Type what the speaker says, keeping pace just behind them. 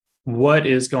What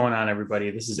is going on,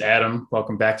 everybody? This is Adam.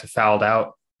 Welcome back to Fouled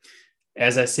Out.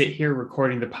 As I sit here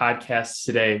recording the podcast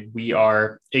today, we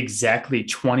are exactly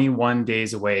 21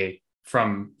 days away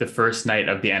from the first night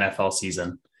of the NFL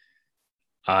season.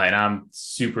 And I'm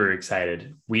super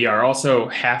excited. We are also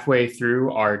halfway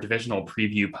through our divisional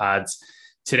preview pods.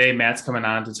 Today, Matt's coming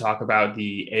on to talk about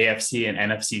the AFC and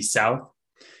NFC South.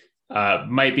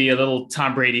 Might be a little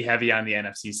Tom Brady heavy on the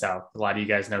NFC South. A lot of you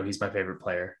guys know he's my favorite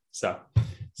player. So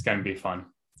it's going to be fun.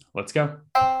 Let's go.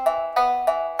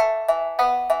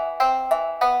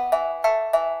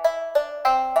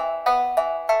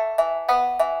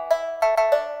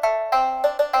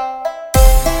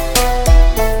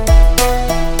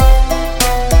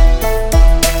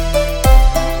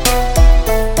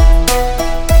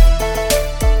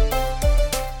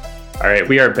 All right,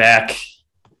 we are back.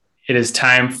 It is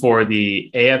time for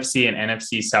the AFC and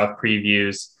NFC South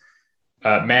previews.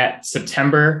 Matt,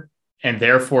 September and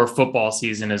therefore football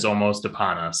season is almost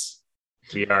upon us.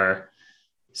 We are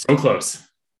so close.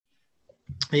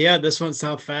 Yeah, this went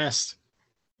out fast.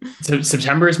 So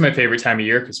September is my favorite time of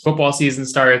year because football season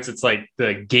starts. It's like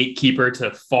the gatekeeper to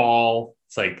fall.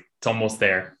 It's almost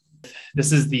there.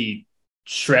 This is the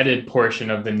shredded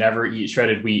portion of the Never Eat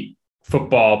Shredded Wheat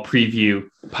football preview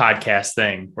podcast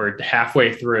thing. We're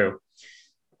halfway through.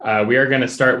 We are going to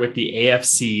start with the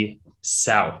AFC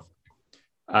South.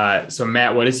 So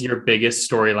Matt, what is your biggest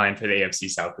storyline for the AFC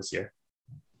South this year?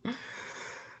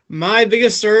 My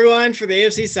biggest storyline for the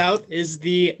AFC South is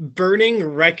the burning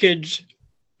wreckage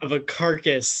of a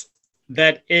carcass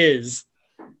that is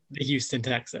the Houston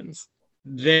Texans.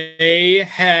 They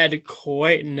had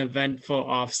quite an eventful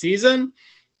offseason,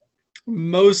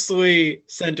 mostly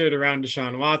centered around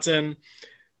Deshaun Watson.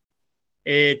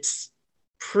 It's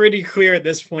pretty clear at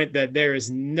this point that there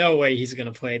is no way he's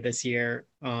going to play this year.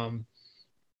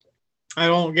 I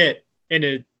won't get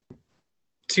into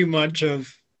too much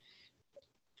of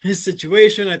his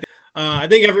situation. I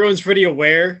think everyone's pretty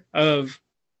aware of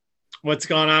what's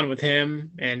gone on with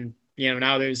him. And,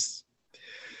 now there's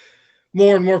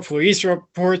more and more police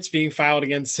reports being filed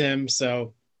against him.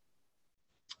 So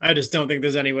I just don't think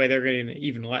there's any way they're going to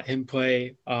even let him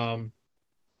play. And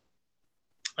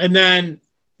then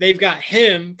they've got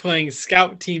him playing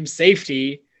scout team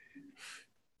safety,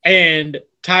 and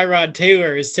Tyrod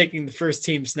Taylor is taking the first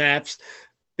team snaps.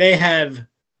 They have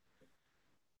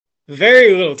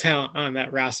very little talent on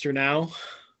that roster now.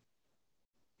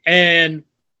 And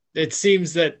it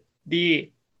seems that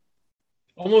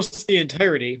almost the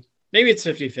entirety, maybe it's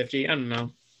 50-50, I don't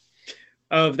know,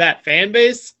 of that fan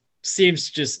base seems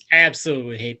to just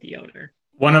absolutely hate the owner.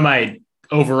 One of my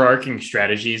overarching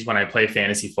strategies when I play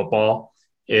fantasy football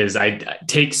is I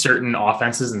take certain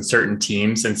offenses and certain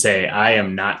teams and say, I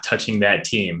am not touching that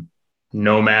team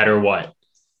no matter what.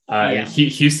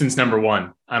 Houston's number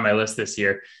one on my list this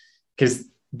year because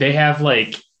they have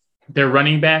their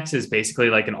running backs is basically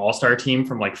like an all-star team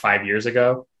from 5 years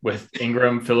ago with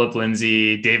Ingram, Phillip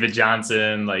Lindsay, David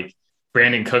Johnson,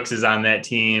 Brandon Cooks is on that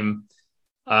team.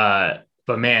 But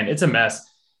man, it's a mess.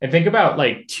 And think about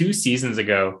 2 seasons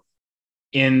ago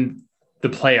in the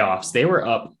playoffs, they were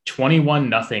up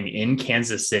 21-0 in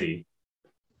Kansas City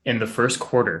in the first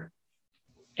quarter.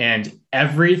 And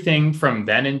everything from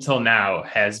then until now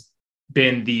has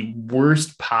been the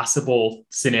worst possible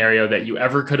scenario that you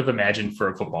ever could have imagined for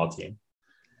a football team.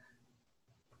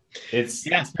 It's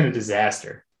been a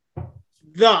disaster.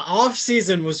 The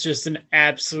offseason was just an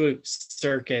absolute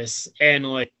circus. And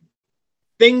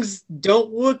things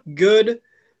don't look good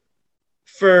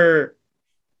for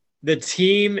the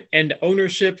team and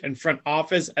ownership and front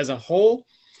office as a whole,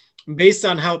 based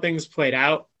on how things played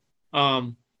out.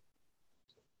 I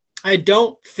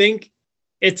don't think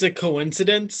it's a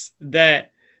coincidence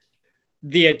that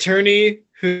the attorney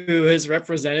who has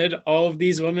represented all of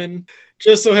these women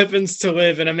just so happens to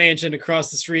live in a mansion across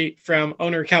the street from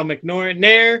owner Cal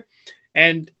McNair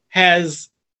and has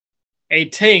a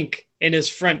tank in his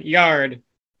front yard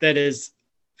that is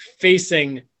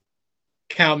facing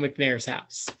Cal McNair's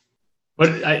house.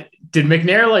 But did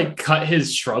McNair cut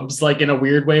his shrubs in a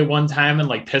weird way one time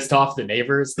and pissed off the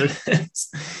neighbors?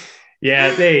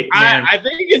 Yeah, I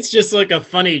think it's just a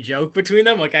funny joke between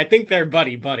them. I think they're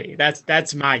buddy.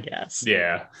 That's my guess.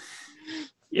 Yeah.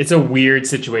 It's a weird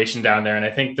situation down there. And I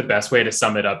think the best way to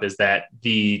sum it up is that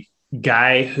the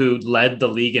guy who led the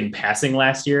league in passing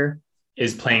last year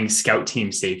is playing scout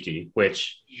team safety,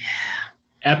 which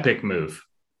epic move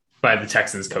by the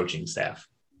Texans coaching staff.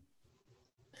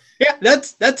 Yeah,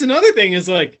 that's another thing is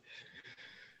in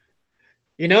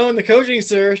the coaching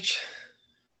search,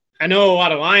 I know a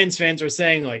lot of Lions fans were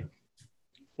saying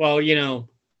well,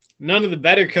 none of the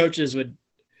better coaches would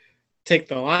take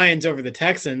the Lions over the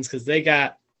Texans because they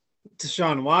got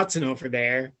Deshaun Watson over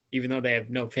there, even though they have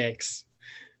no picks.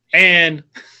 And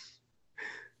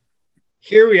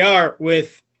here we are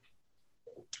with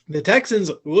the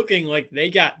Texans looking like they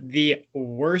got the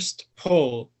worst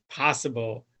pull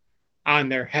possible on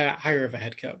their hire of a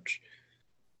head coach.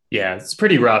 Yeah, it's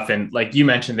pretty rough. And like you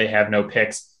mentioned, they have no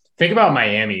picks. Think about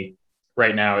Miami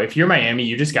right now. If you're Miami,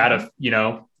 you just got to,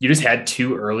 you just had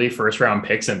 2 early first round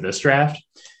picks in this draft.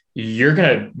 You're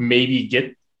going to maybe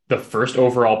get the first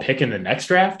overall pick in the next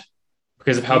draft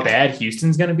because of how bad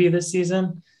Houston's going to be this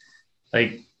season.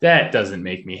 Like, that doesn't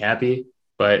make me happy.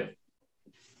 But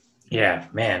yeah,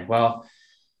 man. Well,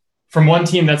 from one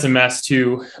team that's a mess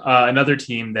to another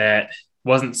team that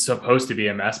wasn't supposed to be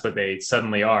a mess, but they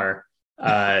suddenly are.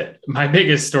 My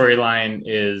biggest storyline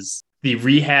is the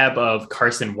rehab of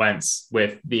Carson Wentz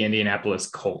with the Indianapolis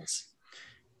Colts.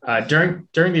 During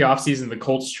the offseason, the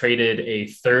Colts traded a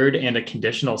 3rd and a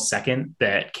conditional 2nd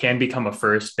that can become a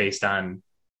 1st based on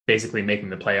basically making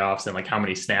the playoffs and like how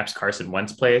many snaps Carson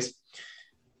Wentz plays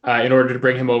in order to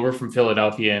bring him over from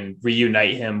Philadelphia and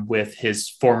reunite him with his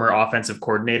former offensive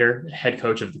coordinator, head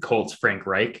coach of the Colts, Frank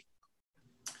Reich.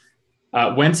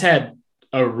 Wentz had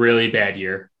a really bad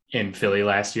year in Philly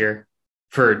last year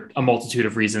for a multitude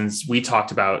of reasons. We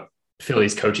talked about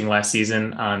Philly's coaching last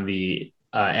season on the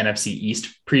NFC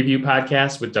East preview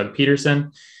podcast with Doug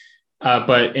Peterson.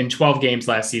 But in 12 games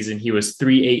last season, he was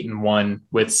 3-8-1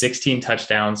 with 16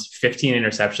 touchdowns, 15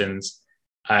 interceptions,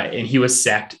 and he was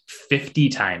sacked 50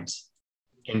 times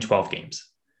in 12 games.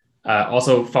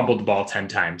 Also fumbled the ball 10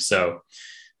 times. So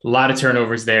a lot of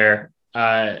turnovers there.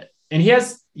 And he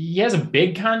has a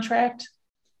big contract,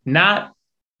 not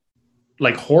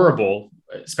like horrible,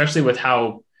 especially with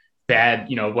how bad,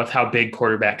 with how big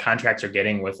quarterback contracts are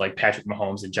getting with like Patrick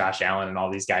Mahomes and Josh Allen and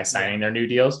all these guys signing their new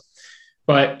deals.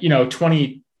 But,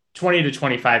 20 to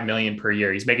 25 million per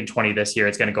year. He's making 20 this year.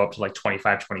 It's going to go up to like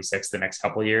 25, 26 the next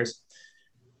couple of years.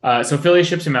 So Philly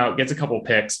ships him out, gets a couple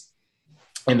picks,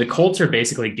 and the Colts are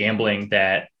basically gambling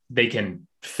that they can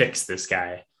fix this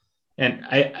guy. And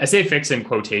I say fix in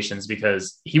quotations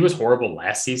because he was horrible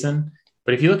last season.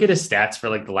 But if you look at his stats for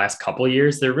like the last couple of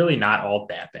years, they're really not all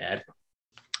that bad.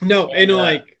 No, and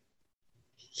like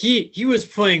he was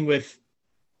playing with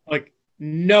like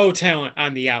no talent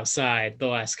on the outside the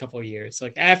last couple of years.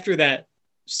 Like after that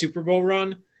Super Bowl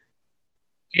run,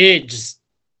 it just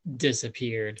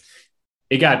disappeared.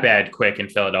 It got bad quick in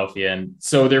Philadelphia. And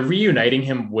so they're reuniting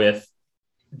him with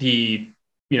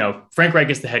Frank Reich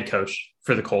is the head coach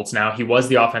for the Colts now. He was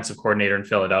the offensive coordinator in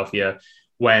Philadelphia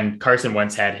when Carson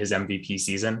Wentz had his MVP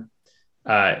season.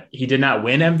 He did not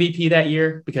win MVP that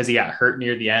year because he got hurt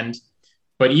near the end.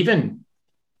 But even,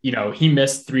 he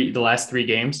missed the last 3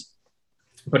 games.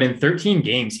 But in 13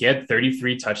 games, he had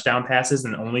 33 touchdown passes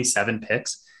and only 7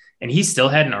 picks. And he still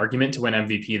had an argument to win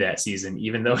MVP that season,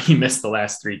 even though he missed the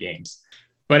last 3 games.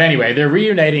 But anyway, they're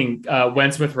reuniting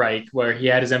Wentz with Reich, where he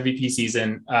had his MVP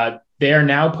season. They are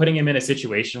now putting him in a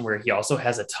situation where he also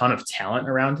has a ton of talent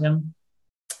around him.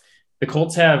 The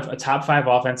Colts have a top 5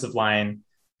 offensive line,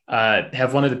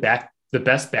 have one of the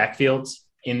best backfields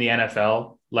in the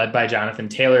NFL, led by Jonathan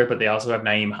Taylor, but they also have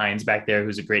Nyheim Hines back there,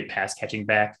 who's a great pass catching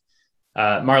back.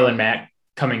 Marlon Mack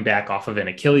coming back off of an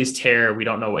Achilles tear. We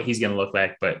don't know what he's going to look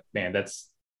like, but man, that's,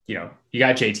 you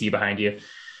got JT behind you.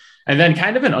 And then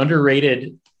kind of an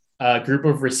underrated group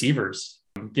of receivers.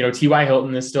 T.Y.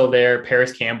 Hilton is still there.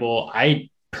 Paris Campbell. I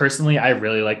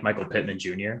really like Michael Pittman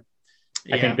Jr.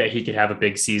 I think that he could have a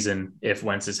big season if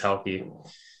Wentz is healthy.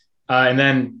 And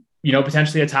then,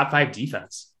 potentially a top 5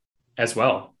 defense as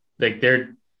well. Like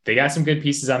they got some good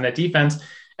pieces on that defense.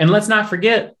 And let's not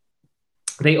forget,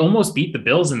 they almost beat the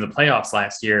Bills in the playoffs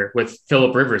last year with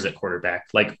Phillip Rivers at quarterback,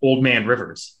 like old man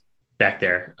Rivers back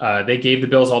there. They gave the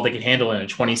Bills all they could handle in a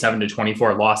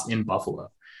 27-24 loss in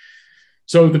Buffalo.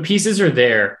 So the pieces are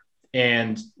there.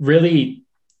 And really,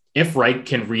 if Reich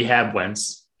can rehab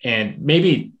Wentz and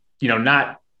maybe,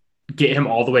 not get him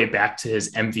all the way back to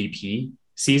his MVP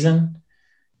season,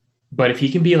 but if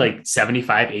he can be like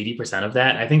 75, 80% of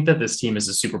that, I think that this team is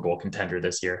a Super Bowl contender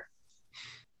this year.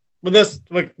 Well, that's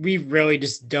like, we really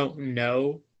just don't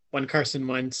know when Carson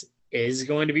Wentz is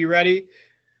going to be ready.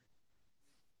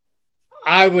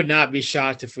 I would not be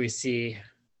shocked if we see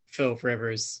Phillip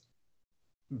Rivers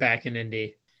back in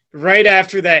Indy. Right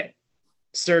after that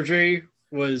surgery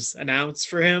was announced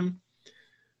for him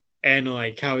and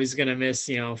like how he's going to miss,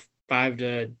 5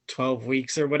 to 12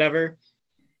 weeks or whatever,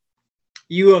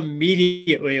 you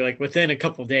immediately, like within a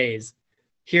couple days,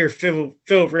 hear Phillip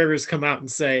Rivers come out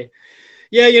and say,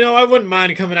 yeah, I wouldn't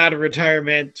mind coming out of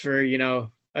retirement for,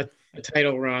 a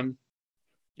title run.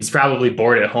 He's probably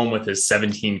bored at home with his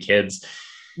 17 kids.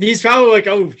 He's probably like,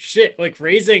 oh shit, like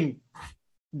raising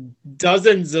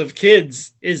dozens of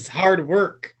kids is hard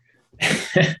work.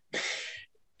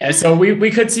 And so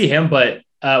we could see him, but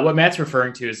what Matt's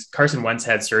referring to is Carson Wentz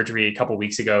had surgery a couple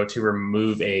weeks ago to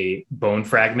remove a bone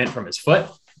fragment from his foot.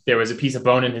 There was a piece of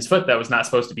bone in his foot that was not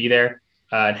supposed to be there,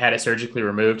 and had it surgically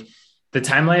removed. The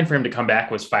timeline for him to come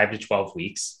back was 5 to 12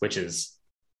 weeks, which is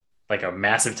like a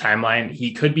massive timeline.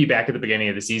 He could be back at the beginning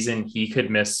of the season. He could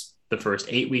miss the first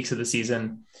 8 weeks of the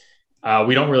season.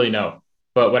 We don't really know.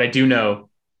 But what I do know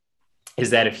is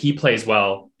that if he plays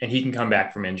well and he can come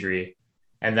back from injury,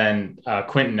 and then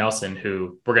Quentin Nelson,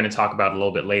 who we're going to talk about a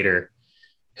little bit later,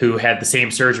 who had the same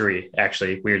surgery,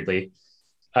 actually, weirdly,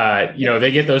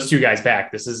 they get those two guys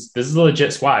back. This is a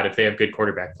legit squad if they have good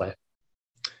quarterback play.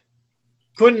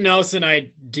 Quentin Nelson,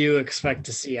 I do expect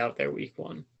to see out there week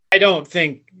 1. I don't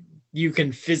think you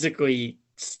can physically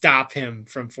stop him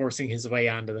from forcing his way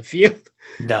onto the field.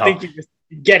 No. I think you're just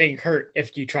getting hurt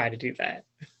if you try to do that.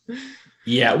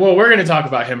 Yeah, well, we're going to talk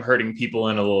about him hurting people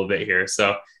in a little bit here.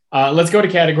 So let's go to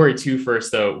category 2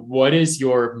 first, though. What is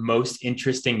your most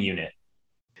interesting unit?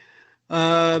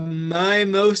 My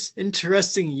most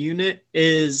interesting unit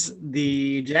is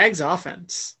the Jags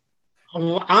offense.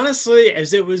 Honestly,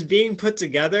 as it was being put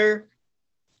together,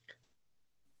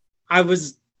 I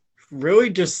was really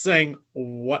just saying,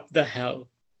 what the hell?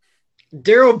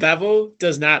 Darrell Bevell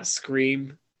does not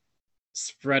scream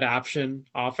spread option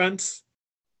offense.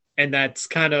 And that's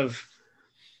kind of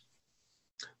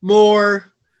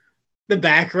more the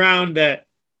background that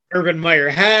Urban Meyer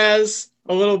has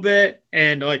a little bit.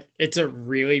 And like, it's a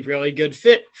really, really good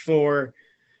fit for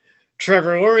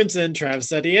Trevor Lawrence and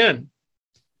Travis Etienne.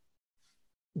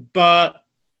 But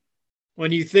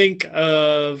when you think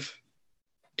of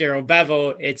Darrell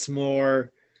Bevell, it's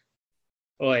more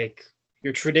like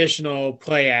your traditional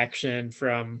play action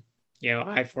from,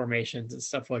 I formations and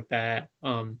stuff like that.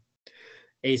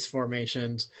 Ace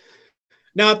formations.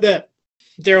 Not that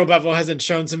Darrell Bevell hasn't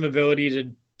shown some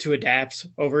ability to adapt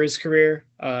over his career.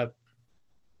 I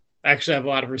actually have a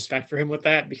lot of respect for him with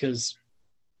that, because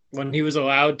when he was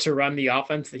allowed to run the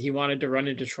offense that he wanted to run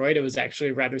in Detroit, it was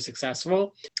actually rather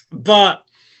successful. But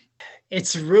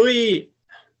it's really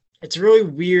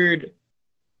weird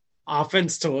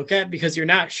offense to look at, because you're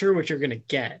not sure what you're going to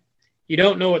get. You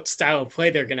don't know what style of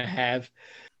play they're going to have.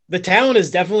 The talent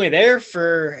is definitely there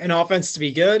for an offense to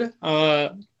be good. I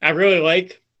really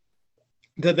like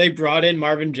that they brought in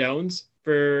Marvin Jones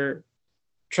for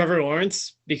Trevor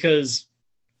Lawrence, because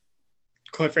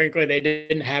quite frankly, they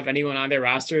didn't have anyone on their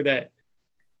roster that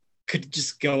could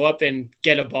just go up and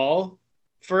get a ball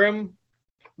for him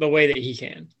the way that he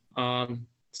can.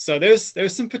 So there's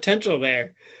some potential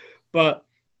there, but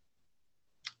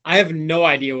I have no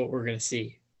idea what we're going to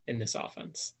see in this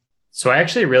offense. So I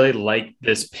actually really like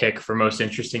this pick for most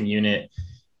interesting unit,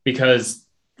 because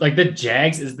like the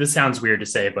Jags this sounds weird to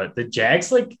say, but the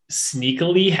Jags like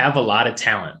sneakily have a lot of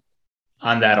talent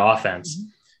on that offense.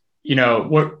 Mm-hmm.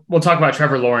 We'll talk about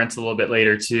Trevor Lawrence a little bit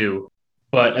later too,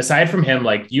 but aside from him,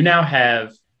 like you now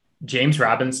have James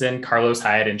Robinson, Carlos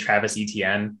Hyde, and Travis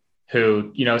Etienne,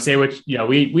 who, say what,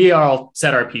 we all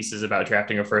said our pieces about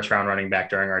drafting a first round running back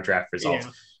during our draft results.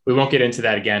 Yeah. We won't get into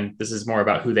that again. This is more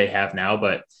about who they have now,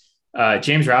 but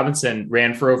James Robinson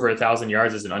ran for over 1,000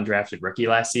 yards as an undrafted rookie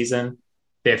last season.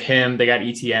 They have him. They got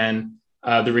Etienne.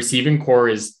 The receiving core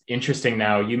is interesting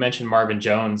now. You mentioned Marvin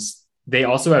Jones. They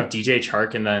also have DJ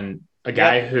Chark, and then a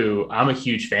guy who I'm a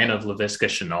huge fan of, Laviska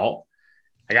Shenault.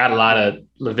 I got a lot of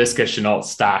Laviska Shenault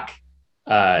stock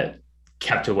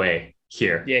kept away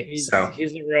here. Yeah, he's a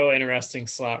real interesting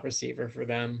slot receiver for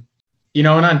them. And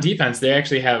on defense, they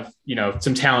actually have,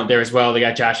 some talent there as well. They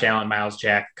got Josh Allen, Miles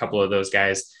Jack, a couple of those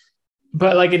guys.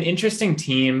 But like an interesting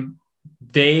team,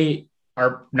 they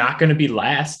are not going to be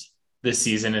last this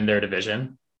season in their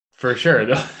division for sure.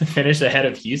 They'll finish ahead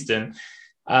of Houston.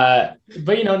 But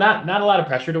not a lot of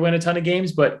pressure to win a ton of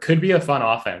games, but could be a fun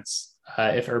offense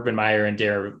if Urban Meyer and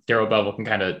Darrell Bevell can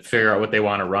kind of figure out what they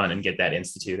want to run and get that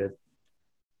instituted.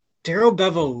 Darrell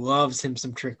Bevell loves him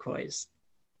some trick plays.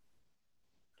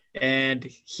 And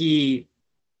he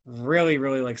really,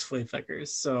 really likes flea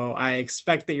flickers. So I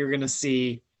expect that you're going to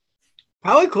see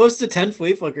probably close to 10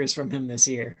 flea flickers from him this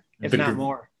year, if not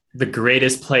more. The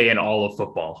greatest play in all of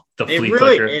football, the flea really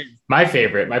flicker. Is. My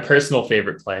personal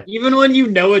favorite play. Even when you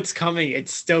know it's coming,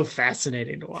 it's still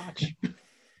fascinating to watch.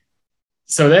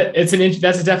 So that's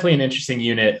definitely an interesting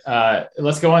unit.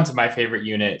 Let's go on to my favorite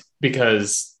unit,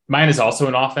 because mine is also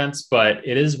an offense, but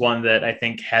it is one that I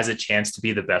think has a chance to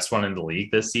be the best one in the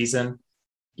league this season.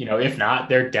 If not,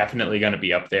 they're definitely going to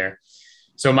be up there.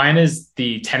 So mine is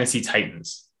the Tennessee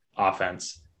Titans.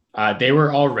 offense. They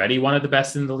were already one of the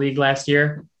best in the league last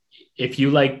year. If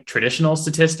you like traditional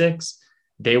statistics,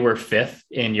 they were fifth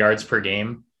in yards per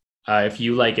game. If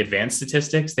you like advanced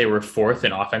statistics, they were fourth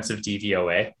in offensive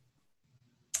DVOA.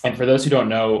 And for those who don't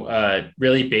know,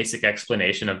 really basic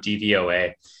explanation of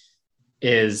DVOA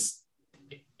is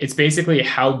it's basically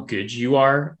how good you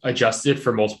are adjusted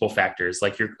for multiple factors,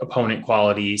 like your opponent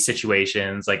quality,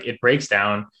 situations. Like it breaks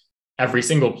down every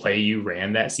single play you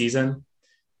ran that season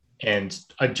and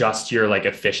adjust your like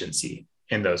efficiency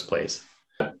in those plays.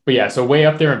 But yeah, so way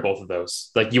up there in both of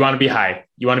those. Like you want to be high,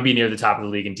 you want to be near the top of the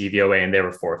league in DVOA, and they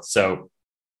were fourth. So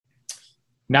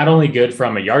not only good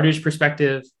from a yardage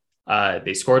perspective,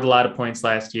 they scored a lot of points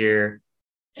last year,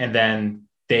 and then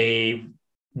they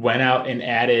went out and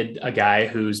added a guy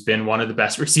who's been one of the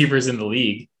best receivers in the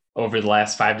league over the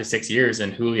last 5 to 6 years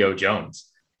in Julio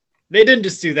Jones. They didn't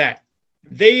just do that.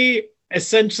 They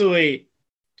essentially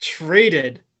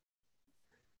traded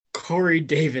Corey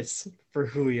Davis for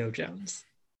Julio Jones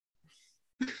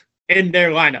in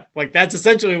their lineup. Like that's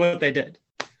essentially what they did.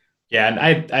 Yeah,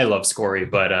 and I love Scory,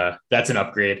 but that's an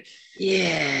upgrade.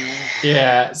 Yeah.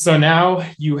 Yeah. So now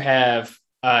you have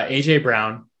AJ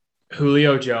Brown,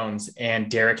 Julio Jones, and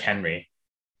Derrick Henry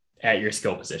at your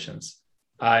skill positions.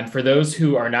 And for those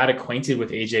who are not acquainted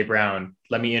with AJ Brown,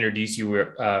 let me introduce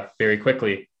you very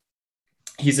quickly.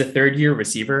 He's a third-year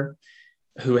receiver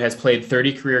who has played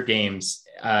 30 career games,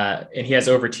 and he has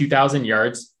over 2,000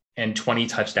 yards and 20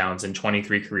 touchdowns in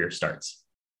 23 career starts.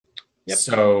 Yep.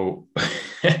 So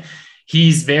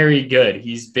he's very good.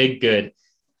 He's big good.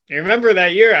 I remember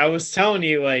that year I was telling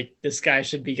you, like, this guy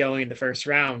should be going in the first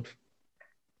round.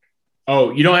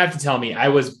 Oh, you don't have to tell me. I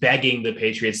was begging the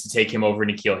Patriots to take him over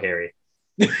N'Keal Harry.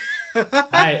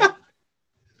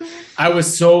 I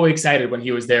was so excited when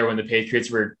he was there when the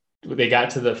Patriots they got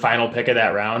to the final pick of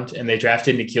that round and they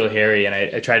drafted N'Keal Harry, and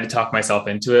I tried to talk myself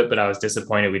into it, but I was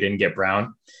disappointed we didn't get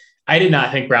Brown. I did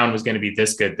not think Brown was going to be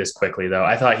this good this quickly, though.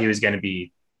 I thought he was going to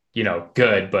be,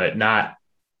 good, but not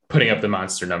putting up the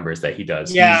monster numbers that he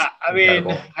does. Yeah, I mean,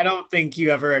 I don't think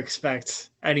you ever expect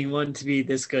anyone to be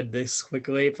this good this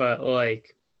quickly, but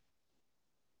like,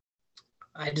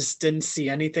 I just didn't see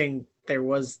anything there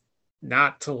was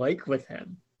not to like with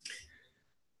him.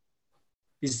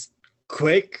 He's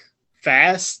quick,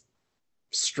 fast,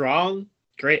 strong,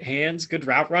 great hands, good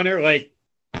route runner. Like,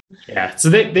 yeah, so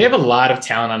they have a lot of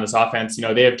talent on this offense.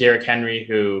 They have Derrick Henry,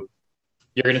 who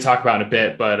you're going to talk about in a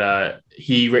bit, but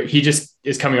he just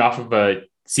is coming off of a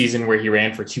season where he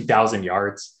ran for 2,000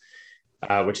 yards,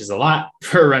 which is a lot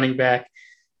for a running back.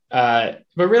 But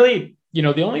really,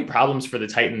 the only problems for the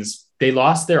Titans, they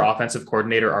lost their offensive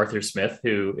coordinator, Arthur Smith,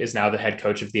 who is now the head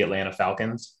coach of the Atlanta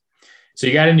Falcons. So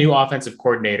you got a new offensive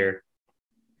coordinator,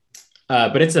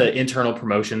 but it's an internal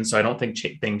promotion, so I don't think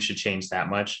things should change that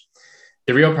much.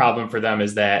 The real problem for them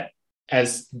is that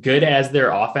as good as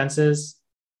their offense is,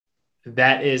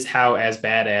 that is how as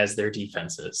bad as their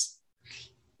defense is.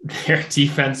 Their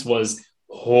defense was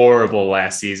horrible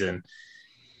last season.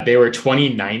 They were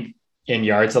 29th in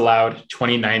yards allowed,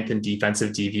 29th in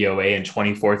defensive DVOA, and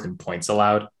 24th in points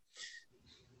allowed.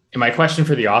 And my question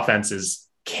for the offense is,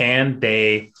 can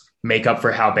they make up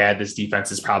for how bad this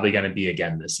defense is probably going to be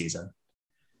again this season?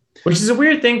 Which is a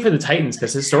weird thing for the Titans,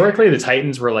 because historically the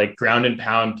Titans were like ground and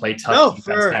pound, play tough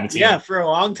defense kind of team. Yeah, for a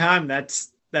long time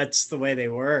that's the way they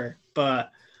were.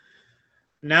 But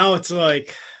now it's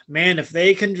like, man, if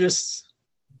they can just,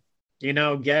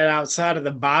 get outside of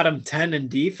the bottom 10 in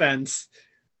defense,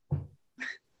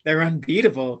 they're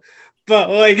unbeatable. But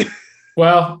like,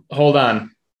 well, hold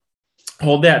on.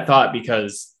 Hold that thought,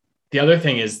 because the other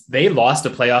thing is they lost a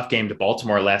playoff game to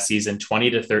Baltimore last season,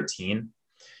 20-13.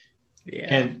 Yeah.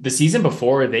 And the season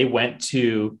before, they went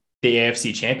to the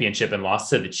AFC Championship and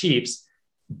lost to the Chiefs,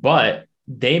 but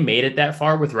they made it that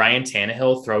far with Ryan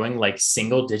Tannehill throwing like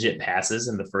single-digit passes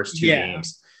in the first two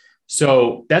games.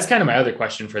 So that's kind of my other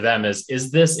question for them is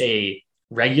this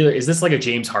like a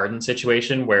James Harden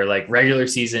situation where like regular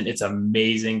season, it's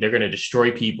amazing. They're going to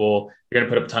destroy people. They're going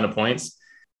to put up a ton of points.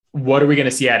 What are we going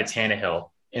to see out of Tannehill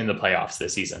in the playoffs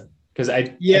this season? Because I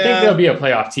think they'll be a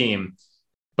playoff team,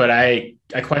 but I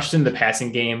question the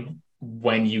passing game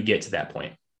when you get to that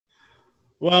point.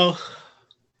 Well,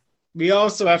 we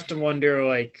also have to wonder,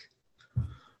 like,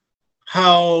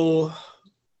 how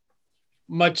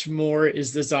much more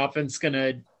is this offense going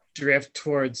to drift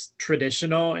towards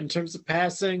traditional in terms of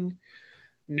passing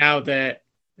now that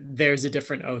there's a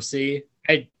different OC?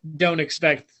 I don't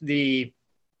expect the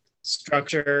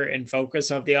structure and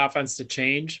focus of the offense to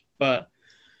change, but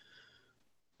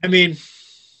I mean,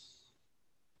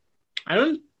 I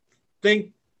don't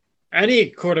think any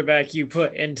quarterback you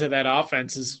put into that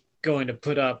offense is going to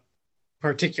put up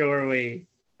particularly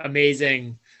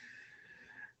amazing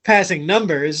passing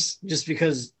numbers just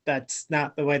because that's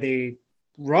not the way they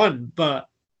run. But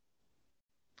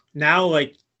now,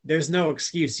 like, there's no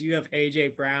excuse. You have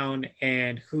AJ Brown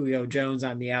and Julio Jones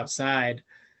on the outside.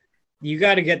 You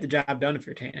got to get the job done if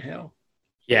you're Tannehill.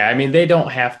 Yeah, I mean, they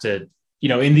don't have to,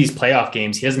 in these playoff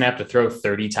games, he doesn't have to throw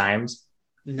 30 times.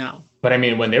 No. But I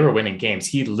mean, when they were winning games,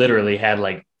 he literally had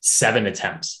like 7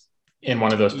 attempts in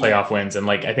one of those playoff wins, and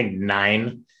like I think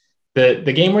 9.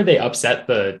 The game where they upset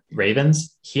the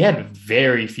Ravens, he had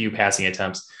very few passing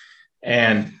attempts.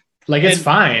 And like, it's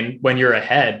fine when you're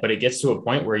ahead, but it gets to a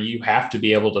point where you have to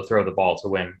be able to throw the ball to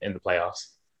win in the playoffs.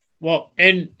 Well,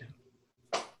 and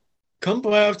come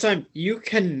playoff time, you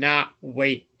cannot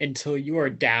wait until you are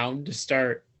down to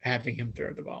start having him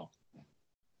throw the ball.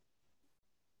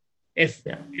 If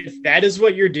that is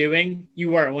what you're doing,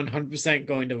 you are 100%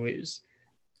 going to lose.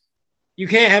 You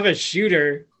can't have a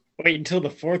shooter wait until the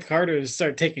fourth quarter to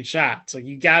start taking shots. Like,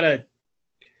 you gotta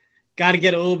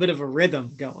get a little bit of a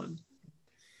rhythm going.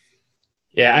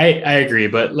 Yeah, I agree.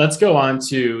 But let's go on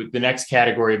to the next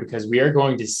category because we are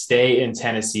going to stay in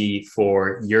Tennessee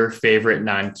for your favorite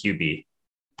non-QB.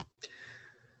 We're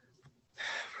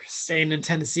staying in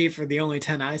Tennessee for the only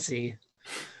 10 I see.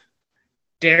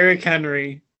 Derrick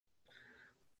Henry,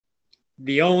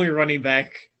 the only running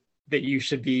back that you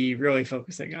should be really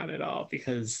focusing on at all,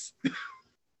 because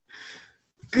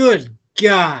good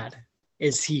God,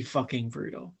 is he fucking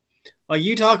brutal. Like,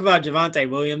 you talk about Javonte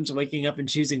Williams waking up and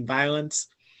choosing violence.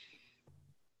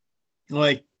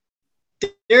 Like,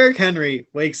 Derrick Henry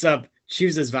wakes up,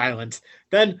 chooses violence,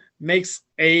 then makes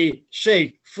a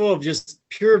shake full of just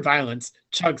pure violence,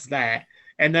 chugs that,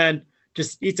 and then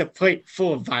just eats a plate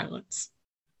full of violence.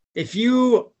 If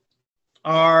you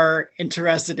are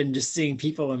interested in just seeing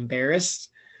people embarrassed,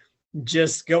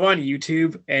 just go on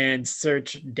YouTube and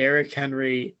search Derrick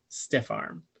Henry stiff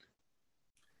arm.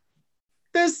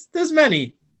 There's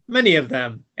many of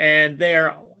them, and they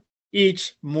are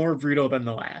each more brutal than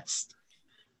the last.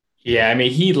 Yeah, I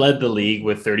mean, he led the league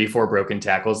with 34 broken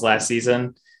tackles last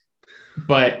season,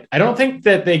 but I don't think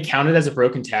that they count it as a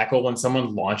broken tackle when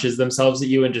someone launches themselves at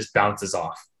you and just bounces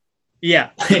off.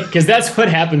 Yeah. Because that's what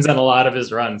happens on a lot of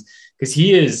his runs, because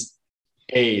he is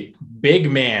a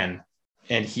big man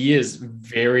and he is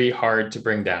very hard to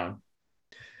bring down.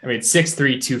 I mean,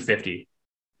 6'3", 250.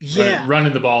 Yeah.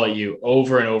 Running the ball at you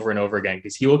over and over and over again,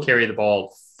 because he will carry the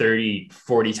ball 30,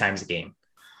 40 times a game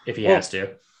if he has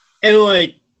to. And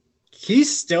like, he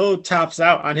still tops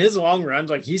out on his long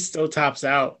runs. Like, he still tops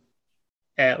out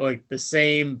at like the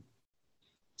same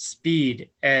speed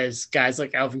as guys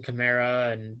like Alvin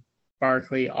Kamara and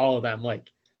Barkley, all of them. Like,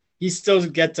 he still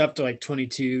gets up to like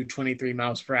 22, 23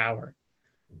 miles per hour,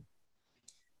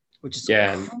 which is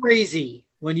crazy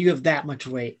when you have that much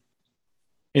weight.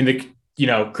 And the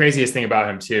craziest thing about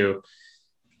him too,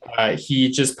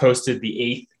 he just posted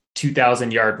the 8th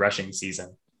 2,000-yard rushing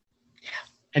season. Yeah.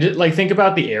 And think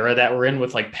about the era that we're in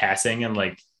with like passing and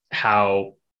like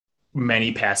how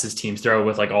many passes teams throw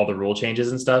with like all the rule changes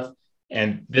and stuff.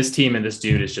 And this team and this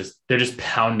dude they're just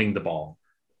pounding the ball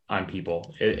on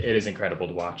people. It is incredible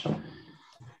to watch.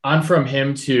 On from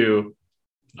him to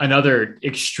another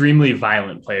extremely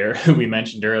violent player who we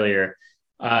mentioned earlier.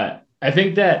 I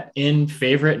think that in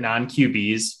favorite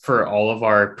non-QBs for all of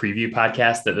our preview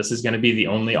podcasts, that this is going to be the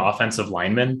only offensive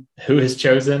lineman who is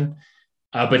chosen,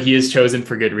 but he is chosen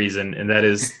for good reason, and that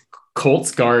is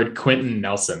Colts guard Quentin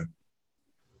Nelson.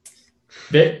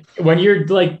 That when you're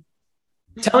like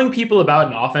telling people about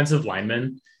an offensive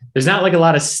lineman, there's not like a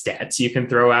lot of stats you can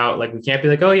throw out. Like, we can't be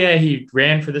like, oh yeah, he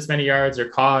ran for this many yards or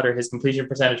caught or his completion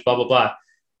percentage, blah, blah, blah.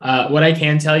 What I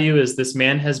can tell you is this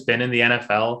man has been in the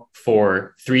NFL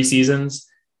for 3 seasons,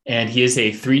 and he is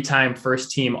a 3-time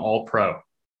first-team All-Pro.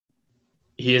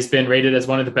 He has been rated as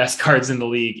one of the best guards in the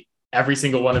league every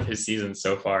single one of his seasons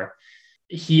so far.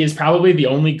 He is probably the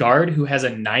only guard who has a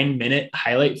 9-minute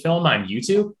highlight film on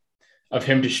YouTube of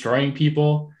him destroying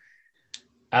people.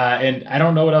 And I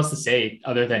don't know what else to say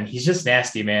other than he's just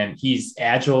nasty, man. He's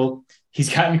agile.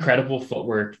 He's got incredible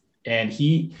footwork, and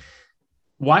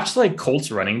watch like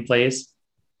Colts running plays.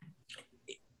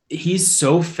 He's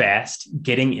so fast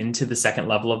getting into the second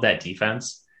level of that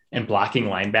defense and blocking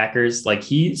linebackers. Like,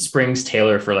 he springs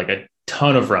Taylor for like a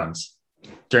ton of runs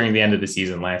during the end of the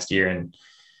season last year. And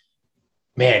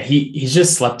man, he's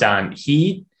just slept on.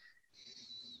 He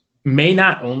may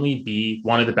not only be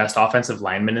one of the best offensive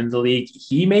linemen in the league,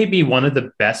 he may be one of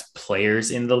the best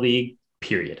players in the league,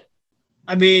 period.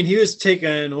 I mean, he was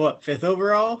taken, 5th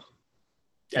overall?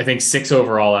 I think 6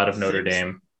 overall out of Notre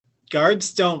Dame.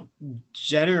 guards don't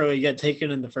generally get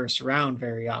taken in the first round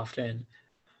very often,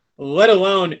 let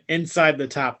alone inside the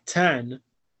top 10.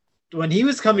 When he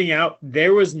was coming out,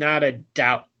 there was not a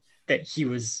doubt that he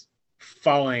was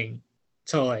falling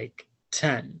to like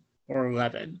 10 or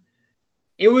 11.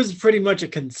 It was pretty much a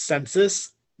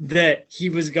consensus that he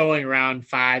was going around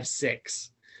 5,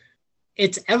 6.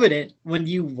 It's evident when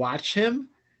you watch him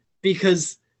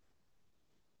because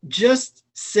just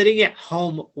sitting at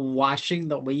home watching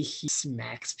the way he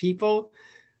smacks people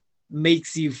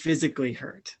makes you physically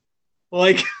hurt.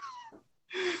 Like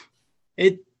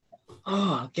it.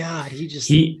 Oh God, he's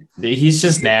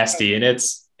just nasty, and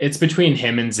it's between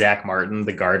him and Zach Martin,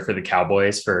 the guard for the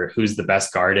Cowboys, for who's the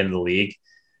best guard in the league.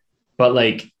 But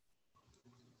like,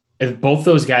 if both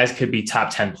those guys could be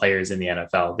top 10 players in the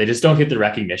NFL, they just don't get the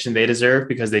recognition they deserve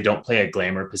because they don't play a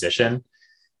glamour position.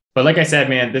 But like I said,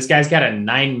 man, this guy's got a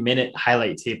 9-minute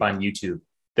highlight tape on YouTube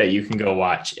that you can go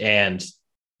watch. And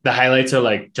the highlights are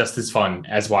like just as fun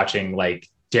as watching like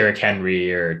Derrick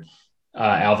Henry or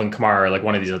Alvin Kamara, or like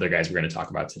one of these other guys we're going to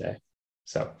talk about today.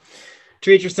 So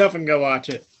treat yourself and go watch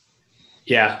it.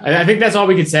 Yeah, I think that's all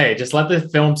we could say. Just let the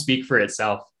film speak for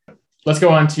itself. Let's go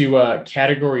on to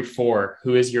category 4.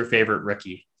 Who is your favorite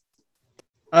rookie?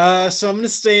 So I'm going to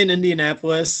stay in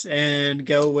Indianapolis and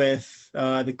go with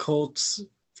the Colts'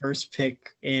 first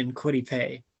pick in Kwity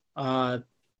Paye.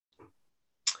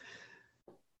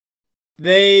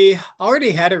 They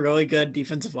already had a really good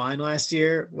defensive line last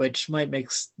year, which might make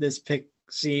this pick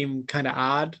seem kind of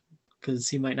odd because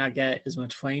he might not get as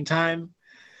much playing time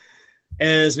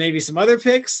as maybe some other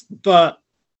picks. But,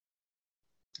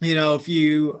 you know, if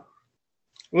you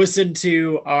listen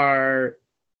to our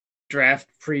draft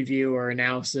preview or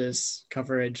analysis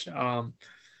coverage, the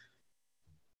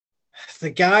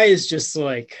guy is just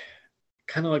like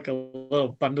kind of like a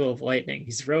little bundle of lightning.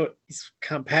 He's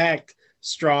compact,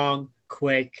 strong,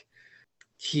 quick.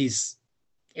 He's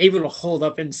able to hold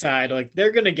up inside. Like,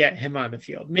 they're going to get him on the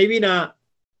field. Maybe not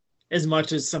as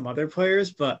much as some other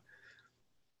players, but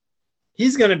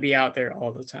he's going to be out there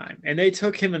all the time. And they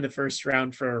took him in the first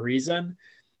round for a reason,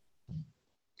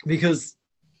 because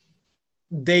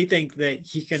they think that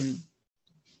he can,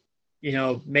 you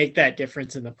know, make that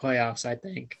difference in the playoffs, I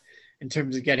think, in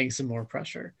terms of getting some more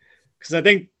pressure. Because I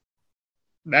think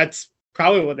that's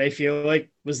probably what they feel like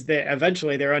was that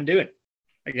eventually they're undoing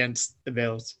against the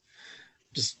Bills.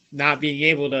 Just not being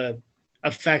able to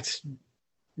affect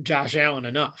Josh Allen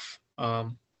enough,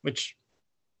 which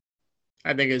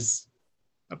I think is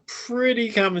a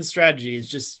pretty common strategy, is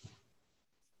just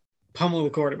pummel the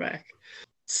quarterback.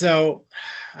 So,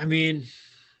 I mean,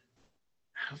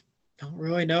 I don't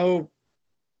really know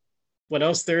what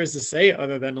else there is to say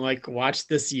other than like watch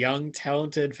this young,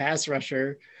 talented pass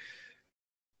rusher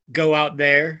go out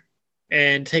there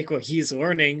and take what he's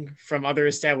learning from other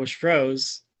established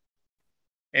pros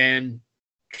and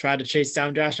try to chase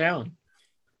down Josh Allen.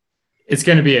 It's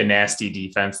going to be a nasty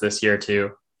defense this year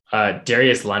too.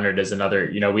 Darius Leonard is another,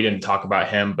 you know, we didn't talk about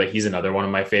him, but he's another one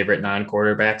of my favorite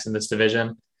non-quarterbacks in this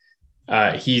division.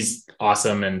 He's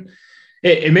awesome. And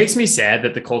it makes me sad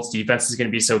that the Colts defense is going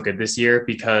to be so good this year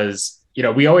because, you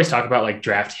know, we always talk about like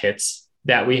draft hits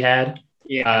that we had.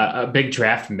 Yeah. A big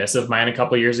draft miss of mine a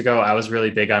couple of years ago, I was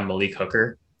really big on Malik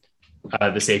Hooker,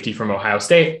 the safety from Ohio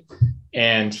State,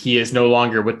 and he is no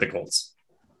longer with the Colts.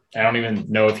 I don't even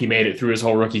know if he made it through his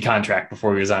whole rookie contract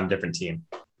before he was on a different team.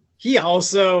 He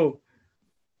also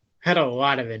had a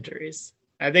lot of injuries.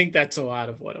 I think that's a lot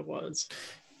of what it was.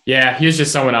 Yeah, he was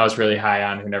just someone I was really high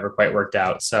on who never quite worked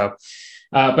out. So,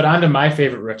 but on to my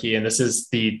favorite rookie, and this is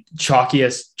the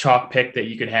chalkiest chalk pick that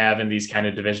you could have in these kind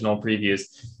of divisional previews.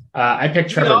 I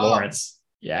picked Trevor Lawrence.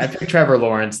 Yeah, I picked Trevor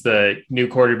Lawrence, the new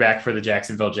quarterback for the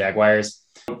Jacksonville Jaguars.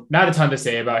 Not a ton to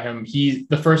say about him. He's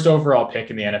the first overall pick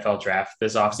in the NFL draft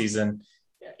this offseason.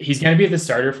 He's going to be the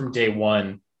starter from day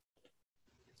one.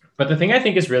 But the thing I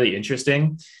think is really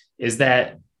interesting is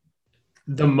that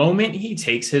the moment he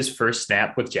takes his first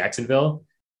snap with Jacksonville,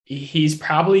 he's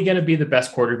probably going to be the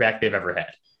best quarterback they've ever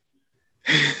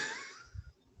had.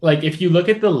 Like, if you look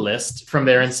at the list from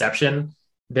their inception,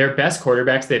 their best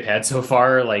quarterbacks they've had so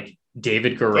far are like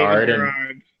David Garrard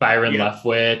and Byron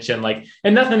Leftwich,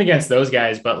 and nothing against those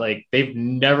guys, but like they've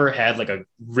never had like a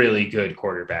really good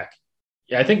quarterback.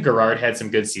 Yeah, I think Garrard had some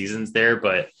good seasons there,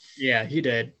 but yeah, he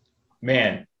did.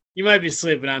 Man, you might be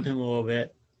sleeping on him a little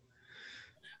bit.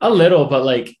 A little, but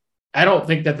like I don't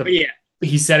think that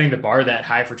he's setting the bar that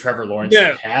high for Trevor Lawrence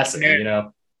to pass it, you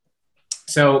know.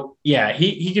 So yeah,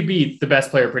 he could be the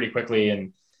best player pretty quickly,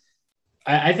 and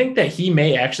I think that he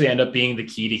may actually end up being the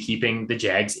key to keeping the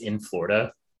Jags in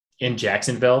Florida in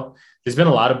Jacksonville. There's been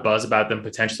a lot of buzz about them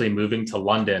potentially moving to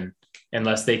London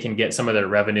unless they can get some of their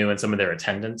revenue and some of their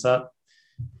attendance up.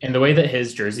 And the way that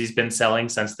his jersey's been selling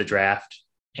since the draft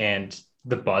and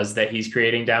the buzz that he's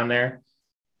creating down there,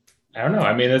 I don't know.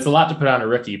 I mean, it's a lot to put on a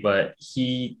rookie, but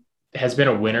he has been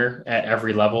a winner at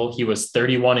every level. He was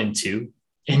 31-2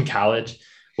 in college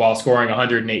while scoring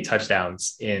 108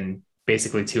 touchdowns in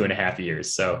basically 2.5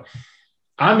 years. So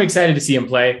I'm excited to see him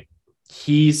play.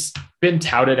 He's been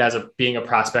touted as being a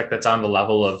prospect that's on the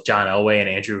level of John Elway and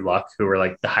Andrew Luck, who are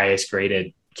like the highest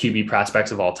graded QB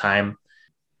prospects of all time.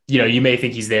 You know, you may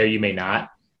think he's there, you may not,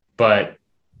 but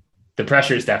the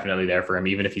pressure is definitely there for him,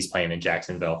 even if he's playing in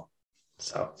Jacksonville.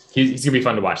 So he's going to be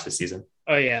fun to watch this season.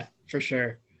 Oh, yeah, for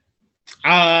sure.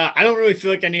 I don't really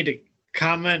feel like I need to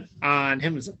comment on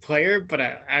him as a player, but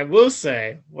I will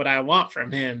say what I want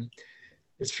from him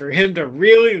is for him to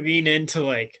really lean into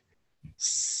like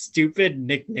stupid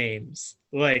nicknames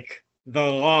like the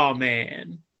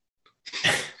Lawman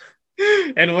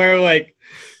and wear like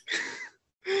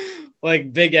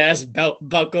big ass belt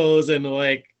buckles and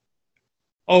like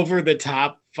over the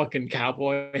top fucking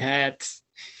cowboy hats.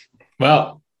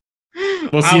 Well,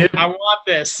 we'll see. I want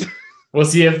this. We'll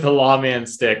see if the Lawman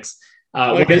sticks.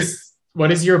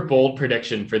 What is your bold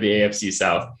prediction for the AFC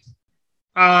South?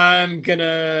 I'm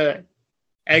gonna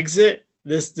exit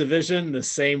this division the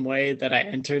same way that I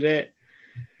entered it,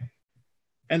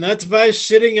 and that's by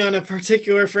shitting on a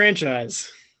particular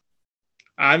franchise.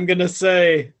 I'm gonna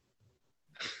say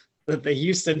that the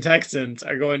Houston Texans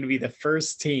are going to be the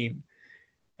first team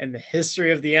in the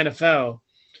history of the NFL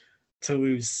to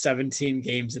lose 17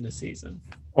 games in a season.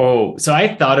 Oh, so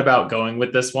I thought about going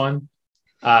with this one.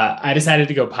 I decided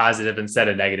to go positive instead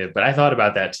of negative, but I thought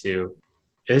about that too.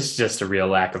 It's just a real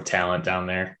lack of talent down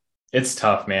there. It's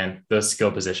tough, man. Those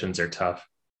skill positions are tough.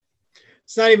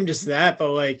 It's not even just that,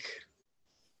 but like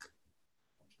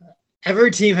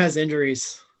every team has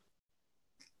injuries.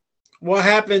 What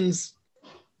happens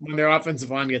when their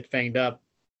offensive line gets banged up?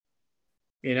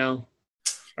 You know?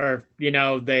 Or, you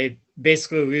know, they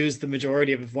basically lose the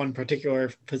majority of one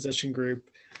particular position group.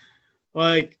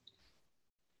 Like,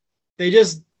 they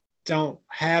just don't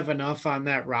have enough on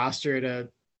that roster to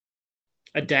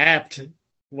adapt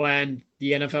when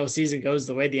the NFL season goes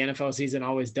the way the NFL season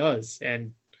always does.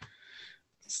 And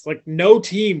it's like no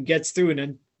team gets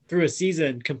through a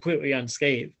season completely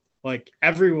unscathed. Like,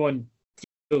 everyone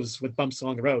deals with bumps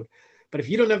along the road. But if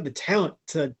you don't have the talent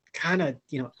to kind of,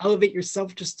 you know, elevate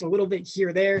yourself just a little bit here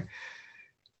or there,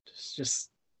 just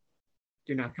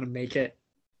you're not going to make it.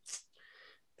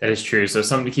 That is true. So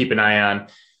something to keep an eye on.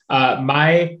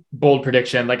 My bold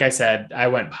prediction, like I said, I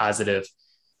went positive.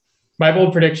 My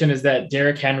bold prediction is that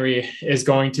Derrick Henry is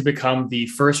going to become the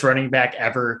first running back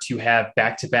ever to have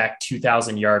back-to-back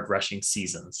 2,000-yard rushing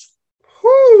seasons.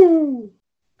 Woo!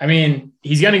 I mean,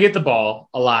 he's going to get the ball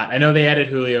a lot. I know they added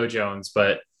Julio Jones,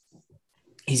 but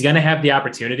he's going to have the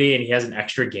opportunity and he has an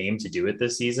extra game to do it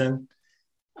this season.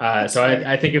 So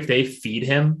I think if they feed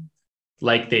him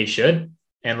like they should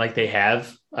and like they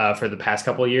have for the past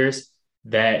couple of years,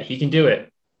 that he can do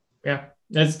it. Yeah,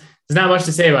 there's not much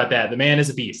to say about that. The man is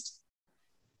a beast.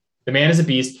 The man is a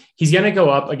beast. He's going to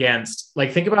go up against,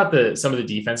 like, think about some of the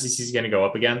defenses he's going to go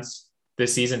up against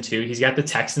this season too. He's got the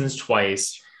Texans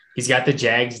twice. He's got the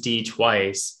Jags D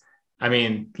twice. I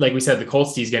mean, like we said, the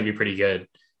Colts D is going to be pretty good.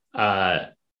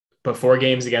 But 4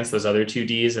 games against those other 2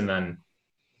 Ds, and then,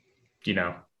 you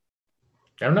know,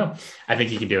 I don't know. I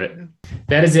think he can do it.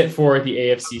 That is it for the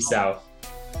AFC South.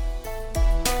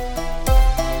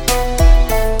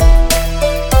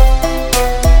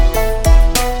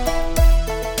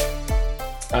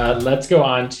 Let's go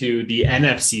on to the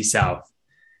NFC South.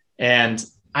 And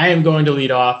I am going to lead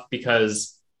off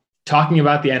because talking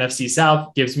about the NFC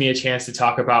South gives me a chance to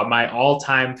talk about my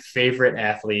all-time favorite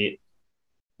athlete,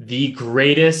 the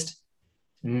greatest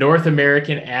North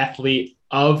American athlete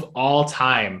of all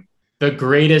time, the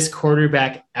greatest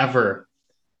quarterback ever,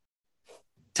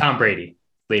 Tom Brady,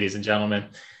 ladies and gentlemen.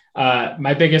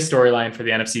 My biggest storyline for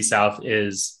the NFC South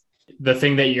is the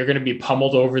thing that you're going to be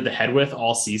pummeled over the head with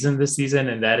all season this season,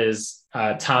 and that is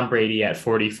Tom Brady at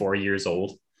 44 years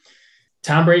old.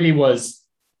 Tom Brady was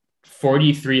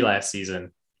 43 last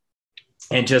season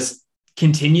and just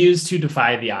continues to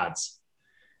defy the odds.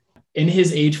 In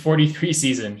his age 43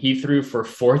 season, he threw for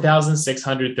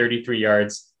 4,633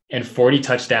 yards and 40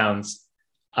 touchdowns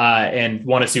and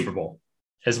won a Super Bowl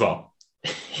as well.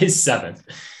 His 7th.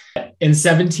 In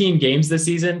 17 games this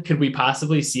season, could we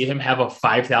possibly see him have a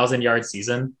 5,000-yard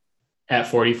season at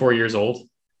 44 years old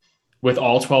with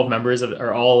all 11 members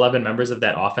of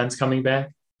that offense coming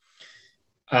back?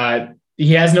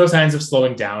 He has no signs of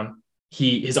slowing down.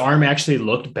 His arm actually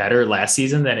looked better last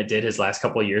season than it did his last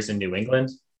couple of years in New England.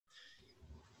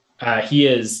 He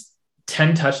is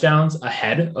 10 touchdowns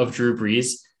ahead of Drew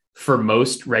Brees for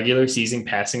most regular season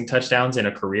passing touchdowns in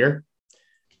a career.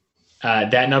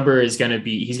 That number is going to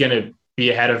be, he's going to be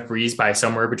ahead of Brees by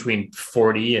somewhere between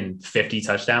 40 and 50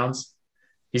 touchdowns.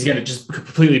 He's going to just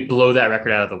completely blow that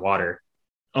record out of the water.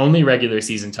 Only regular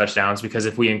season touchdowns, because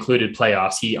if we included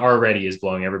playoffs, he already is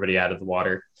blowing everybody out of the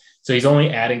water. So he's only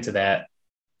adding to that.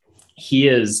 He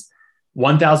is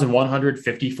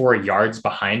 1,154 yards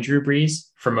behind Drew Brees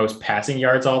for most passing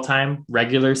yards all time,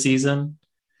 regular season.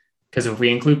 Because if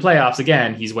we include playoffs,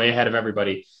 again, he's way ahead of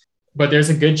everybody. But there's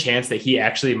a good chance that he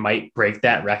actually might break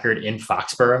that record in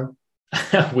Foxborough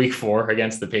week 4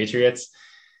 against the Patriots.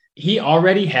 He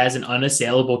already has an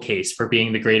unassailable case for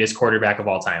being the greatest quarterback of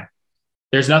all time.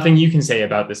 There's nothing you can say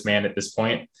about this man at this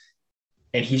point.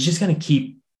 And he's just going to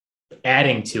keep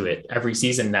adding to it every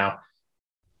season now.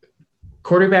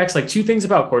 Quarterbacks, like, two things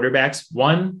about quarterbacks.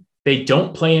 One, they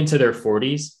don't play into their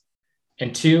 40s.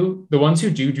 And two, the ones who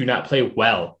do not play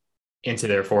well into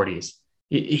their 40s.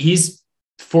 He's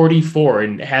 44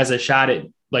 and has a shot at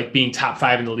like being top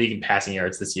 5 in the league in passing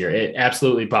yards this year. It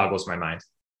absolutely boggles my mind.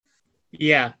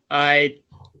 Yeah, I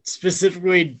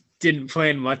specifically didn't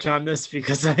plan much on this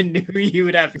because I knew you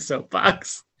would have a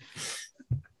soapbox.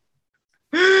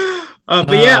 But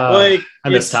yeah, like, I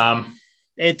miss Tom.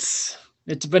 It's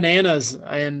bananas,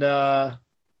 and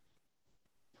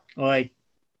like,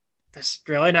 there's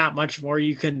really not much more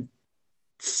you can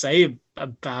say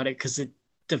about it because it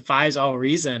defies all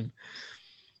reason.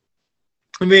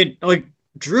 I mean, like,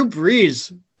 Drew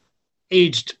Brees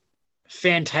aged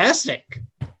fantastic,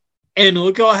 and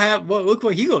look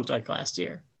what he looked like last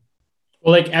year.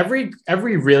 Well, like, every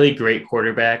really great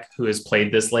quarterback who has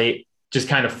played this late just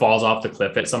kind of falls off the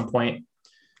cliff at some point.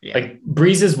 Yeah. Like,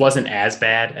 Brees's wasn't as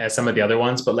bad as some of the other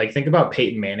ones, but like, think about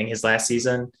Peyton Manning his last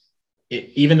season.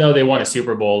 Even though they won a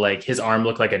Super Bowl, like, his arm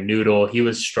looked like a noodle. He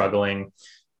was struggling.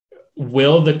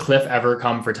 Will the cliff ever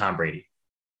come for Tom Brady?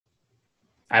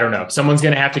 I don't know. Someone's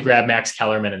going to have to grab Max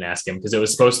Kellerman and ask him, because it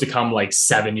was supposed to come like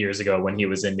 7 years ago when he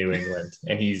was in New England,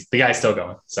 and the guy's still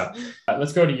going. So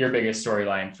let's go to your biggest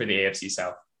storyline for the AFC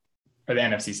South, or the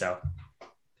NFC South.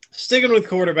 Sticking with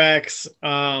quarterbacks,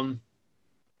 another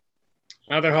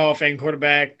Hall of Fame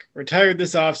quarterback retired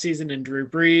this offseason in Drew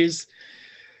Brees,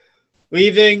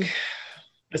 leaving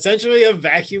essentially a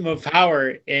vacuum of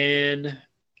power in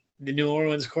the New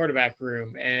Orleans quarterback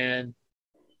room. And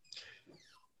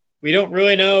we don't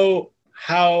really know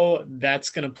how that's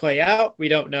going to play out. We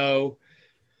don't know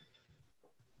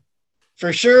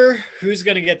for sure who's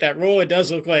going to get that role. It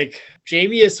does look like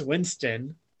Jameis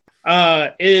Winston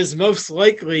is most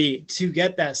likely to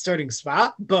get that starting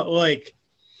spot. But, like,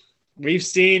 we've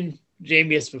seen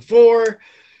Jameis before.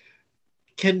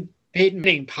 Can Peyton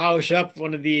Manning polish up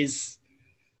one of these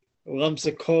lumps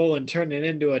of coal and turn it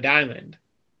into a diamond?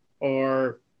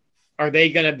 Or are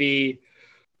they going to be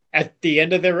at the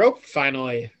end of their rope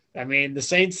finally? I mean, the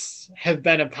Saints have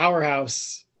been a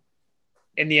powerhouse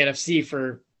in the NFC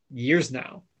for years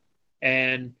now.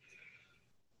 And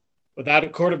without a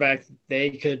quarterback,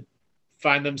 they could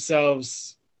find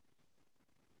themselves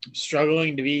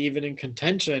struggling to be even in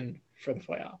contention for the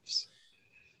playoffs.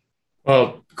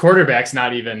 Well, quarterback's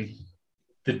not even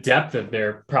the depth of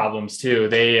their problems too.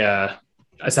 They,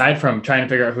 aside from trying to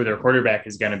figure out who their quarterback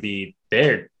is going to be,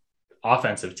 their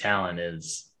offensive talent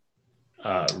is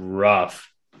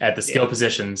rough at the skill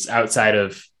positions outside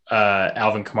of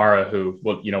Alvin Kamara, who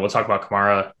we'll talk about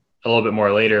Kamara a little bit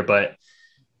more later, but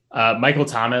Michael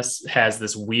Thomas has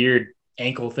this weird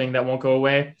ankle thing that won't go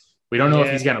away. We don't know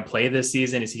if he's going to play this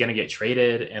season. Is he going to get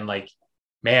traded? And, like,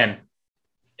 man,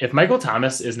 if Michael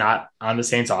Thomas is not on the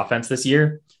Saints offense this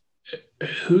year,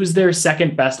 who's their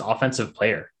second best offensive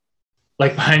player?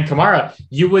 Like, behind Kamara,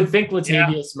 you would think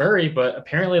Latavius Murray, but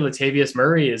apparently Latavius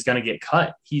Murray is going to get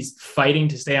cut. He's fighting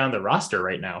to stay on the roster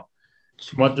right now,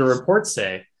 what the reports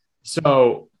say.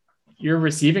 So your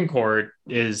receiving core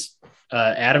is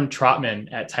Adam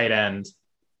Trautman at tight end,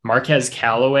 Marquez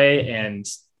Callaway, and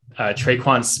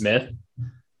Traquan Smith.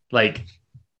 Like,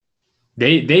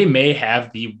 they may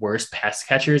have the worst pass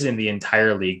catchers in the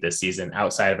entire league this season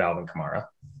outside of Alvin Kamara.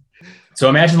 So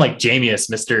imagine, like, Jameis,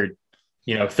 Mr.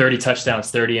 30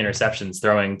 touchdowns, 30 interceptions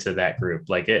throwing to that group.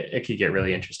 Like, it could get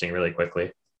really interesting really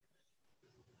quickly.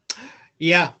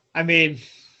 Yeah. I mean,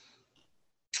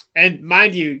 and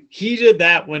mind you, he did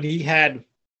that when he had,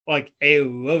 like, a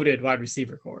loaded wide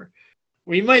receiver core.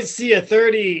 We might see a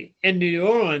 30 in New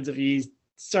Orleans if he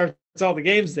starts all the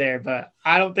games there, but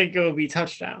I don't think it will be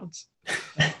touchdowns.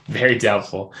 Very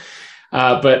doubtful.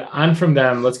 But on from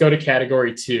them, let's go to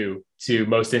category 2, to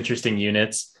most interesting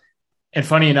units. And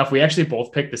funny enough, we actually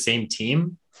both picked the same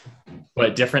team,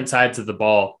 but different sides of the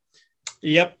ball.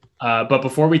 Yep. But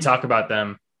before we talk about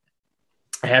them,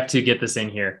 I have to get this in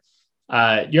here.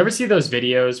 You ever see those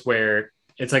videos where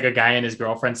it's like a guy and his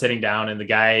girlfriend sitting down and the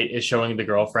guy is showing the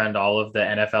girlfriend all of the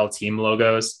NFL team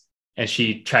logos and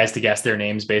she tries to guess their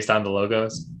names based on the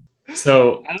logos?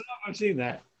 So I don't know if I've seen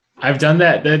that. I've done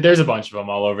that. There's a bunch of them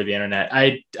all over the internet.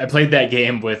 I played that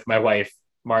game with my wife,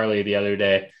 Marley, the other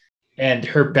day, and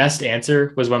her best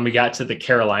answer was when we got to the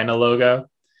Carolina logo.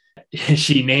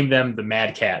 She named them the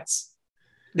Mad Cats.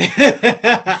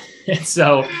 And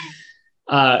so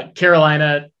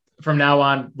Carolina, from now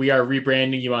on, we are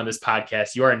rebranding you on this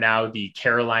podcast. You are now the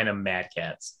Carolina Mad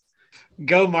Cats.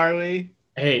 Go, Marley.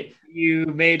 Hey, you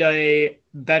made a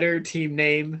better team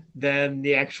name than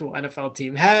the actual NFL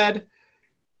team had.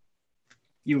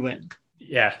 You win.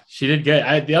 Yeah, she did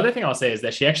good. The other thing I'll say is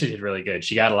that she actually did really good.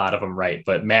 She got a lot of them right,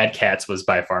 but Mad Cats was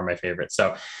by far my favorite.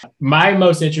 So my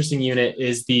most interesting unit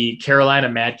is the Carolina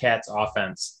Mad Cats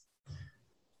offense.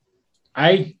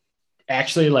 I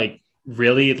actually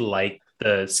really like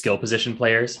the skill position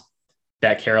players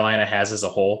that Carolina has as a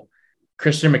whole.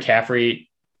 Christian McCaffrey,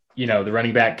 the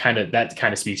running back kind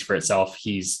of speaks for itself.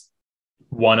 He's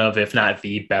one of, if not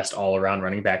the best all around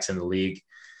running backs in the league.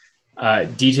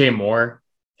 DJ Moore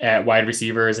at wide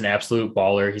receiver is an absolute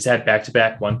baller. He's had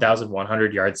back-to-back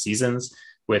 1,100 yard seasons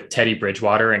with Teddy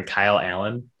Bridgewater and Kyle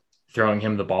Allen throwing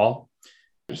him the ball.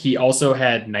 He also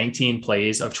had 19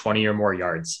 plays of 20 or more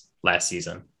yards last